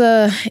 it was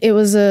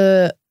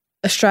a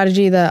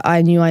strategy that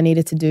I knew I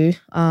needed to do.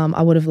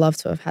 I would have loved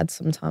to have had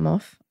some time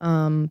off.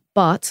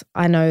 But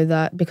I know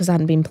that because I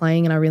hadn't been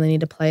playing and I really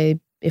need to play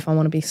if I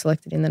want to be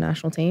selected in the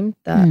national team,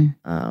 that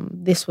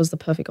this was the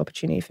perfect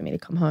opportunity for me to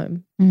come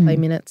home, play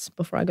minutes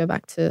before I go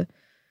back to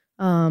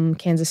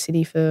Kansas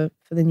City for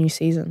the new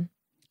season.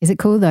 Is it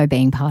cool though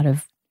being part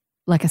of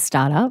like a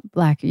startup?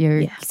 Like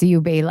so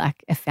you'll be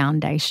like a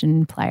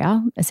foundation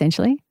player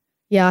essentially?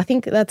 Yeah, I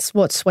think that's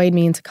what swayed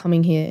me into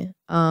coming here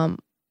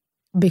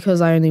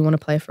because I only want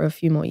to play for a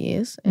few more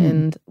years.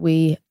 And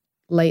we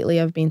lately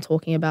have been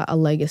talking about a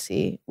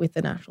legacy with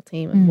the national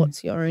team and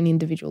what's your own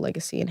individual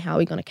legacy and how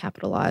we're going to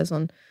capitalize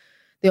on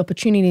the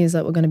opportunities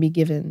that we're going to be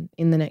given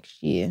in the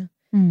next year.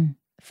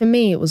 For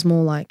me, it was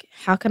more like,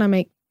 how can I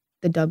make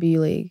the W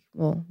League,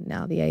 well,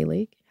 now the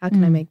A-League, how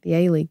can I make the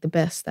A-League the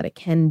best that it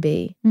can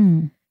be?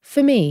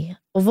 For me,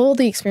 of all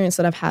the experience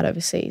that I've had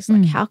overseas,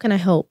 like how can I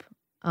help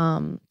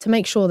to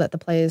make sure that the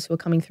players who are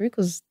coming through,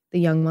 because the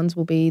young ones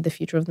will be the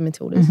future of the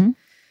Matildas,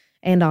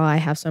 and I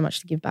have so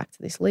much to give back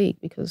to this league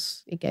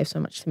because it gave so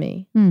much to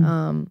me.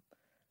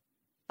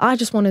 I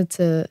just wanted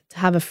to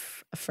have a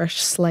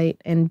fresh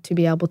slate and to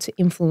be able to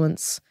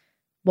influence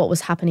what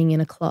was happening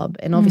in a club.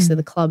 And obviously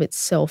the club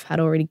itself had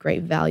already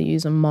great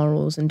values and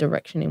morals and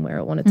direction in where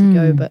it wanted to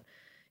go. But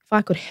if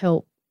I could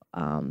help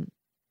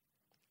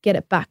get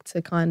it back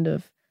to kind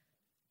of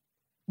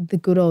the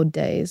good old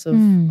days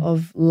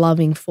of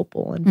loving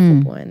football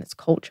and its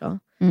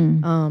culture,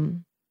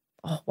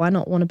 why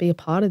not want to be a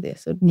part of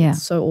this?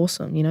 It's so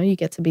awesome. You know, you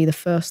get to be the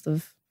first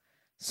of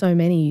so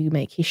many. You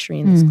make history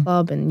in this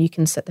club and you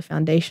can set the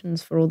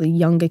foundations for all the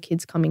younger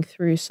kids coming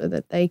through so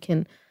that they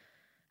can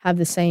have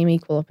the same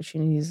equal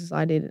opportunities as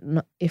I did,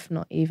 if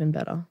not even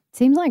better.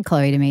 Seems like,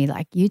 Chloe, to me,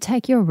 like you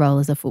take your role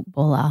as a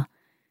footballer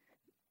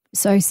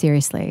so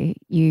seriously.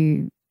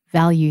 You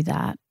value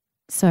that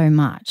so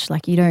much.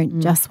 Like you don't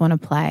just want to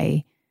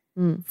play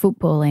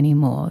football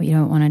anymore. You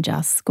don't want to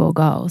just score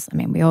goals. I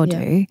mean, we all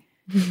do.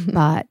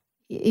 But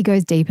it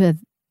goes deeper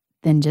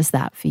than just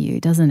that for you,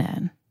 doesn't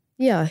it?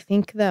 Yeah, I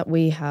think that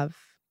we have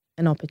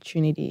an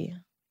opportunity,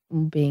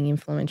 being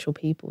influential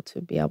people,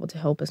 to be able to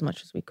help as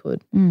much as we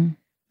could,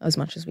 as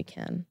much as we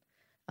can.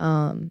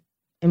 And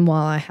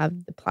while I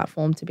have the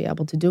platform to be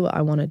able to do it,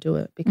 I want to do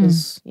it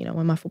because, you know,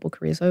 when my football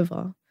career is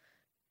over,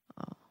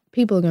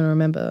 people are going to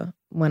remember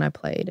when I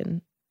played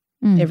and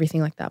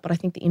everything like that. But I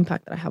think the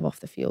impact that I have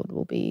off the field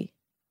will be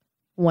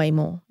way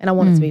more. And I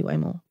want it to be way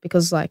more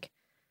because, like,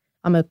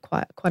 I'm a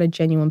quite a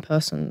genuine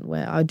person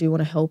where I do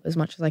want to help as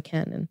much as I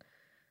can. And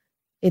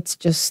it's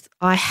just,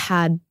 I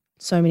had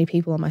so many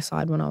people on my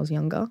side when I was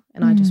younger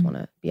and I just want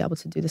to be able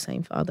to do the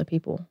same for other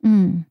people.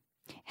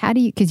 How do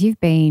you, because you've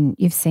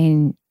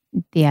seen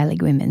the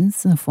A-League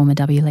Women's, the former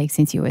W League,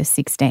 since you were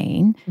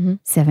 16,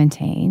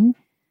 17.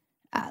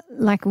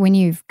 Like when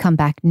you've come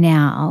back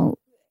now,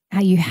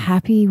 are you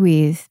happy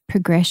with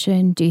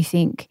progression? Do you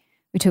think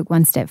we took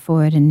one step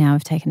forward and now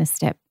we've taken a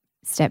step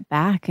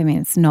back? I mean,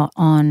 it's not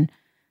on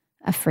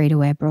a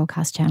free-to-air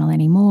broadcast channel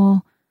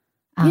anymore.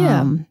 How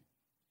do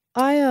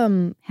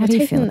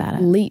you feel about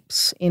it?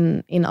 Leaps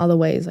in other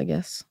ways, I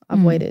guess.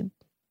 I've waited,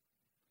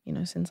 you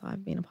know, since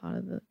I've been a part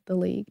of the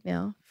league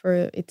now for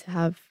it to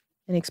have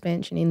an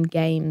expansion in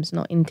games,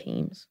 not in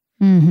teams.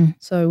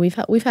 So we've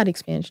had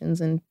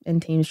expansions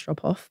and teams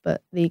drop off,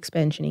 but the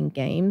expansion in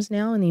games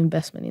now and the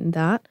investment in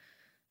that,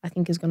 I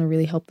think, is going to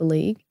really help the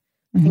league.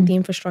 I think the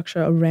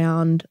infrastructure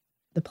around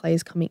the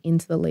players coming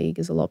into the league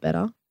is a lot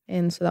better,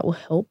 and so that will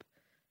help.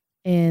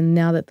 And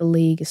now that the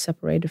league is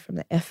separated from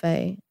the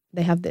FA,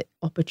 they have the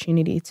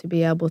opportunity to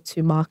be able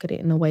to market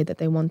it in the way that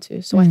they want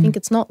to. So I think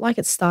it's not like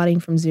it's starting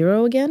from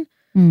zero again,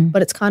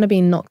 but it's kind of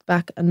being knocked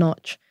back a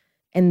notch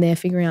and they're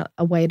figuring out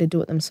a way to do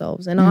it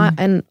themselves.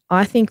 And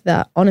I think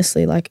that,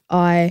 honestly, like,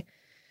 I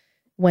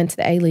went to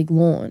the A-League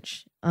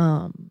launch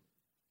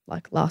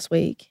like last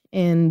week,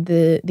 and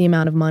the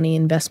amount of money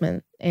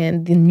investment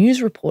and the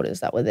news reporters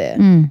that were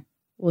there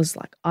was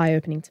like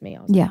eye-opening to me.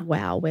 I was like,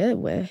 wow,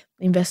 we're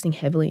investing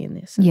heavily in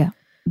this.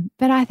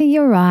 But I think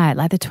you're right.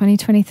 Like the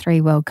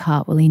 2023 World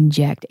Cup will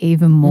inject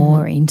even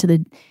more into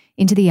the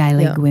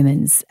A-League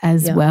Women's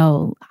as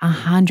well,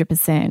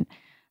 100%.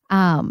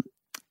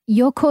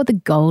 You're called the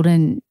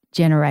golden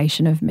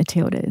generation of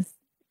Matildas.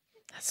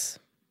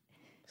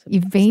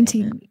 You've been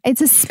to,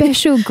 it's a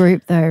special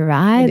group though,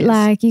 right?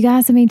 Like you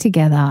guys have been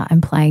together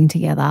and playing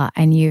together,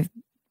 and you've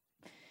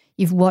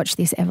watched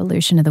this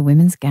evolution of the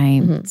women's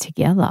game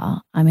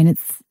together. I mean,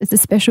 it's a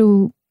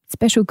special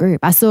group.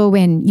 I saw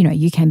when, you know,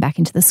 you came back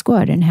into the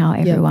squad and how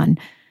everyone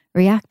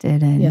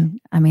reacted. And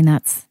I mean,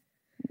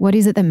 what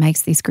is it that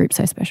makes this group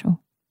so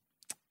special?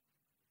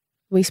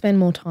 We spend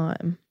more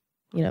time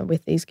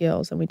with these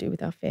girls than we do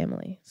with our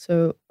family.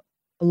 So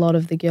a lot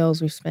of the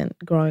girls we've spent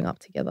growing up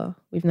together,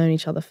 we've known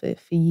each other for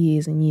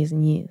years and years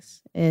and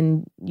years.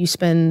 And you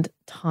spend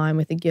time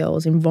with the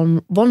girls in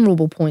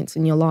vulnerable points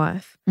in your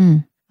life.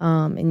 And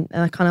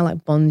that kind of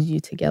like bonds you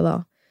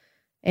together.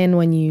 And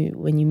when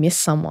you miss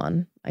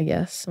someone, I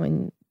guess,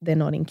 when they're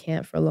not in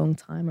camp for a long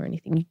time or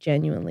anything, you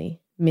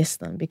genuinely miss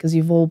them because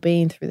you've all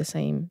been through the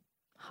same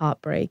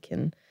heartbreak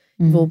and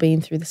you've all been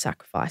through the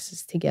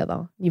sacrifices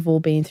together. You've all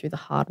been through the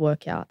hard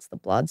workouts, the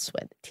blood,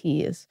 sweat, the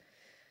tears.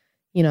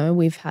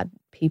 We've had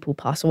people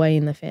pass away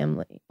in the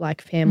family,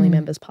 like family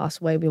members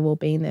pass away. We've all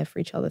been there for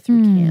each other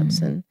through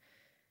camps. And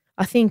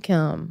I think,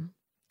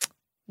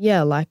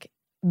 like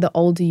the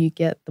older you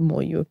get, the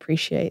more you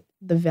appreciate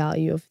the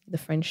value of the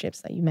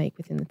friendships that you make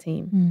within the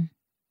team.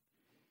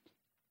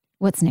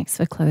 What's next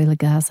for Chloe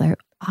Logarzo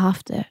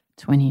after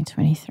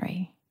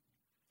 2023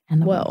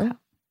 and the World Cup?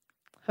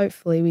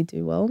 Hopefully we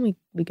do well. We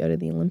go to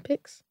the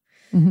Olympics.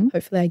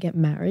 Hopefully I get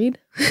married.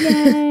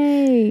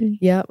 Yay.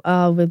 Yeah,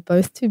 we're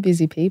both too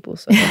busy people,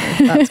 so I don't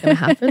know if that's going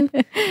to happen.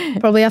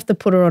 Probably have to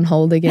put her on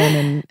hold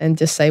again and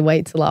just say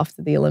wait till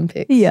after the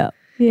Olympics. Yeah.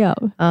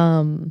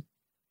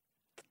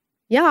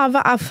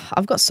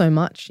 I've got so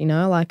much,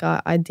 like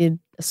I did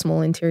a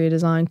small interior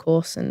design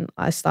course and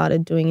I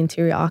started doing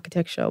interior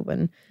architecture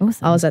when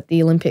I was at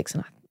the Olympics,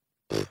 and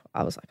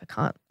I was like,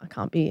 I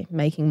can't be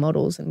making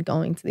models and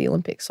going to the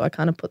Olympics, so I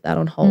kind of put that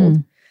on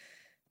hold.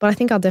 But I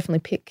think I'll definitely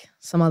pick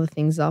some other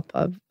things up.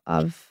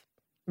 I've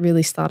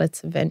really started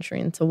to venture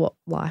into what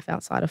life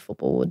outside of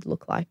football would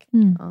look like,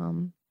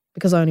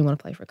 because I only want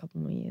to play for a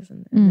couple more years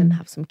and then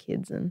have some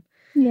kids and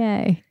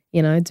yay.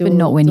 But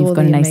not when you've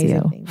got an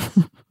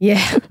ACL.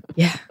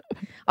 Yeah.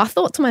 I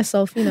thought to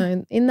myself,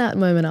 in that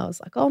moment, I was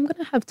like, oh, I'm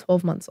going to have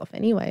 12 months off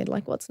anyway.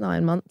 Like, what's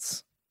 9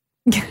 months?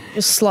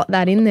 Just slot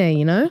that in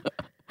there,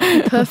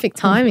 Perfect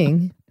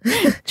timing.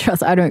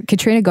 Trust,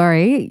 Katrina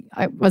Gorry,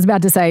 I was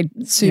about to say,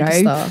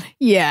 superstar.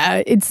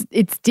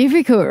 It's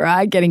difficult,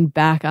 right? Getting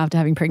back after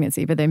having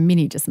pregnancy, but then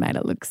Minnie just made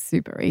it look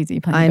super easy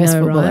playing best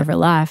football of her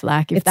life.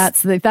 Like if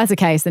that's the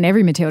case, then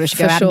every Matilda should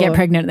go out and get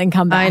pregnant and then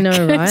come back. I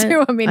know, right? Do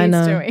what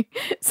Minnie's doing.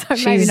 So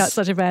maybe not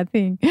such a bad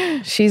thing.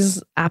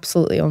 She's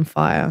absolutely on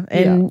fire.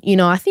 And,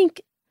 I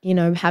think,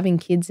 having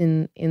kids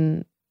in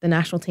the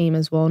national team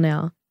as well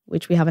now,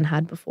 which we haven't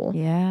had before,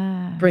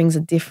 brings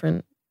a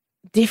different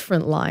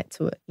light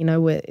to it,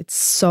 where it's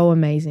so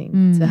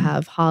amazing to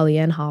have Harley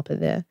and Harper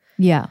there.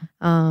 Yeah.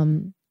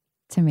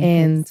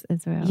 Tamika's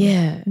as well.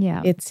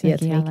 Yeah. It's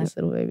Tamika's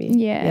little baby.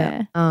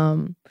 Yeah.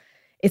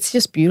 It's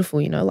just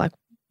beautiful, like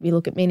we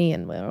look at Minnie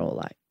and we're all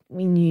like,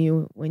 we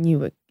knew when you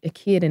were a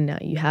kid and now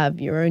you have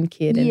your own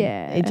kid, and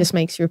it just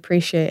makes you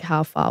appreciate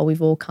how far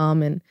we've all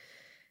come. And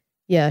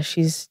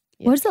she's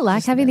what is it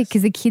like having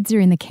because the kids are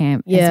in the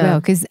camp as well?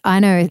 Because I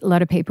know a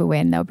lot of people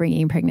when they'll bring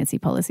in pregnancy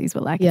policies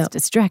were like, it's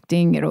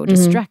distracting, it'll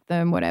distract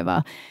them,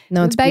 whatever.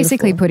 No, it's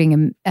basically beautiful.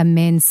 putting a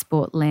men's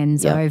sport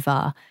lens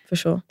over for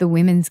sure the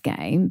women's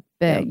game.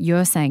 But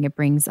you're saying it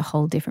brings a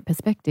whole different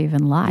perspective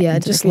and light. Yeah,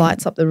 it just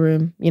lights up the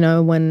room.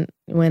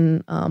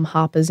 When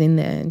Harper's in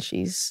there and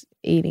she's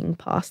eating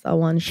pasta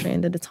one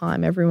strand at a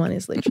time, everyone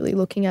is literally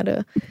looking at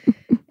her.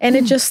 And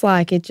it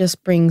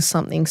just brings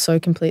something so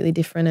completely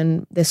different,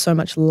 and there's so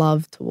much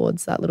love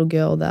towards that little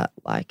girl that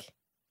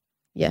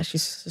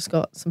she's just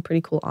got some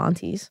pretty cool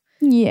aunties.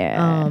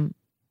 Yeah.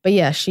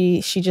 But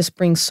she just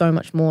brings so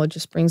much more,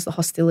 just brings the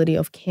hostility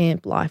of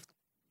camp life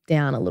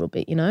down a little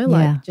bit,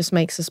 just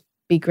makes us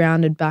be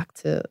grounded back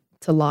to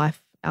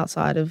life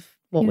outside of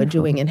what we're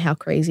doing and how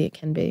crazy it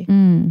can be.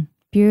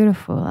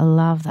 Beautiful. I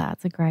love that.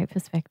 It's a great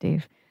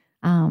perspective.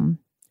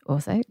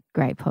 Also,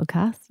 great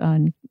podcast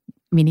on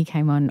Minnie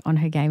came on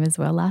her game as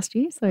well last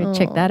year. So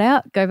check that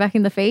out. Go back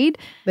in the feed.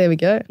 There we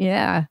go.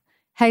 Yeah.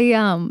 Hey,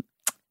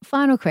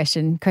 final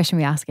question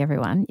we ask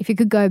everyone. If you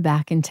could go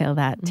back and tell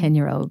that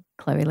 10-year-old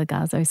Chloe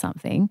Logarzo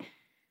something,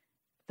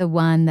 the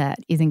one that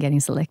isn't getting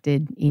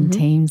selected in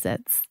teams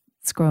that's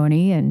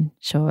scrawny and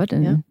short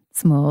and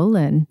small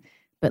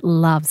but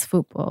loves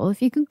football,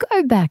 if you could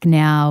go back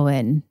now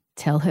and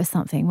tell her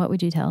something, what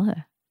would you tell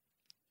her?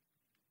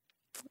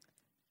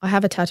 I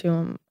have a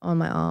tattoo on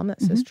my arm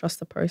that says trust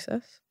the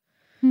process.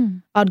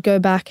 I'd go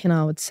back and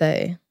I would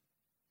say,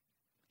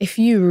 if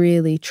you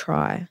really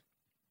try,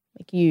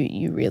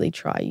 you really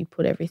try, you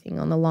put everything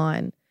on the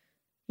line,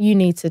 you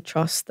need to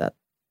trust that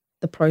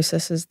the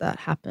processes that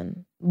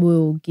happen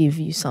will give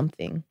you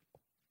something.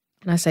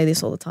 And I say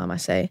this all the time. I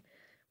say,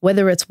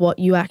 whether it's what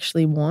you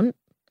actually want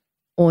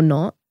or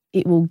not,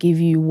 it will give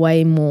you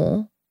way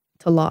more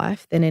to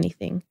life than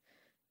anything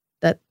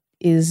that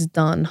is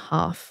done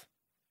half.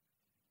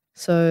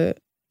 So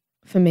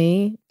for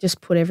me,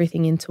 just put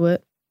everything into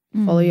it.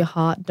 Follow your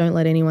heart. Don't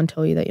let anyone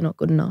tell you that you're not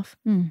good enough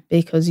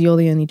because you're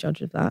the only judge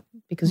of that,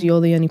 because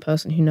you're the only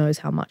person who knows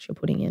how much you're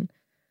putting in.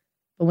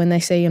 But when they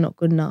say you're not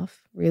good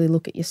enough, really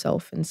look at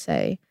yourself and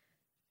say,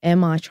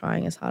 am I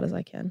trying as hard as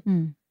I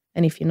can?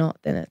 And if you're not,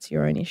 then it's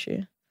your own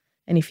issue.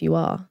 And if you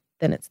are,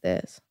 then it's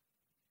theirs.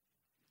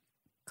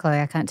 Chloe,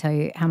 I can't tell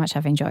you how much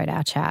I've enjoyed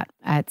our chat.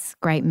 It's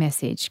great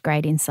message,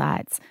 great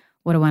insights.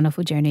 what a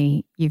wonderful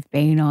journey you've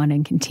been on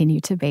and continue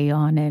to be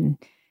on. And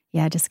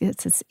yeah, just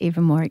gets us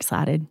even more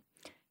excited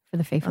for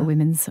the FIFA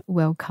Women's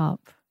World Cup.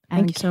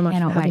 Thank you so much for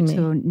having me.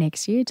 Cannot wait till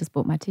next year. Just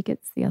bought my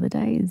tickets the other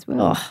day as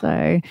well. Oh,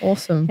 so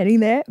awesome.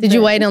 Heading there. Did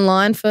you wait in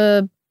line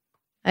for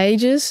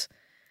ages?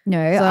 No.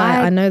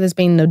 I know there's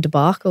been no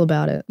debacle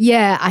about it.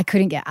 Yeah, I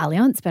couldn't get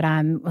Allianz, but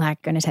I'm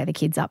like going to take the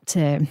kids up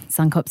to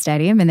Suncorp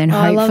Stadium and then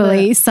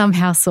hopefully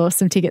somehow source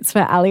some tickets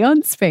for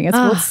Allianz. Being a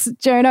sports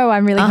journo,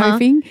 I'm really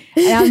hoping.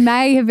 And I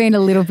may have been a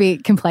little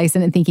bit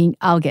complacent and thinking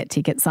I'll get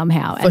tickets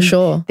somehow. For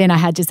sure. Then I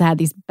had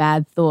this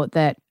bad thought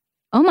that,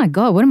 oh my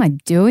God, what am I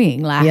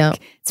doing? Like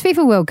it's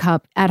FIFA World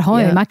Cup at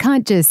home. I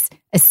can't just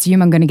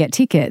assume I'm going to get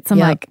tickets. I'm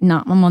like,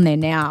 no, I'm on there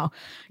now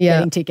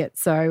getting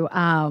tickets. So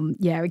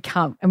we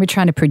can't. And we're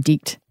trying to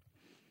predict.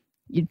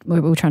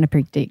 We're trying to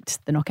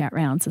predict the knockout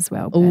rounds as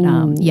well. But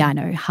I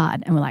know,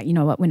 hard. And we're like, you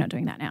know what? We're not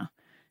doing that now.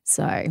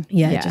 So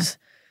just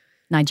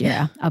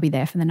Nigeria. I'll be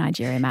there for the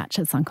Nigeria match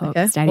at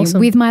Suncorp Stadium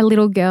with my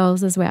little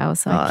girls as well.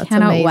 So I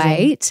cannot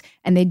wait.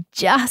 And they're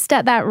just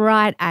at that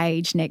right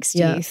age next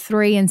year.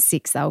 3 and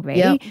 6 they'll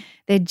be.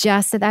 They're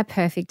just at that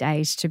perfect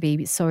age to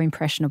be so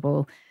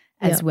impressionable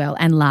as well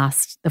and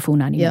last the full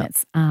 90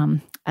 minutes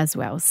as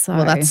well.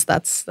 So that's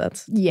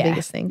the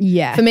biggest thing.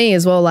 Yeah. For me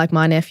as well, like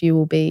my nephew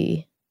will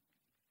be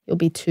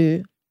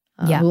 2.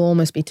 He'll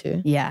almost be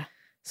 2. Yeah.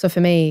 So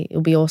for me,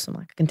 it'll be awesome.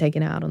 Like I can take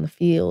it out on the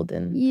field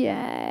and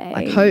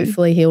like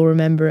hopefully he'll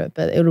remember it.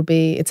 But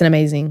it's an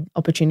amazing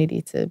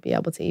opportunity to be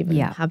able to even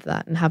have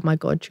that and have my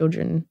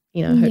godchildren,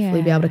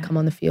 hopefully be able to come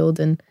on the field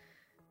and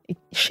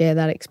share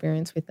that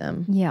experience with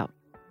them. Yeah.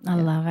 I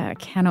love it. I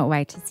cannot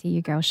wait to see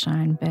you girls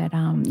shine. But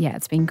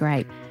it's been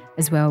great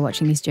as well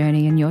watching this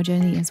journey and your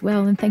journey as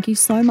well. And thank you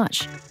so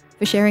much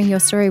for sharing your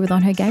story with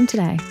On Her Game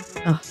today.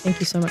 Oh, thank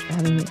you so much for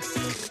having me.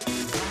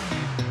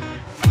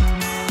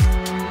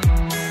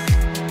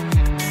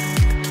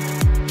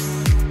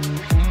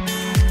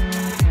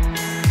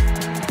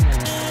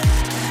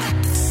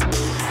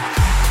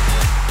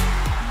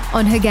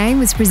 On Her Game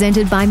was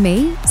presented by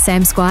me,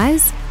 Sam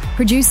Squires,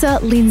 producer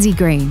Lindsay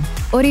Green,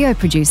 audio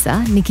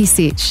producer Nikki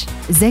Sitch,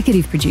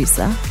 executive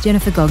producer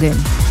Jennifer Goggin.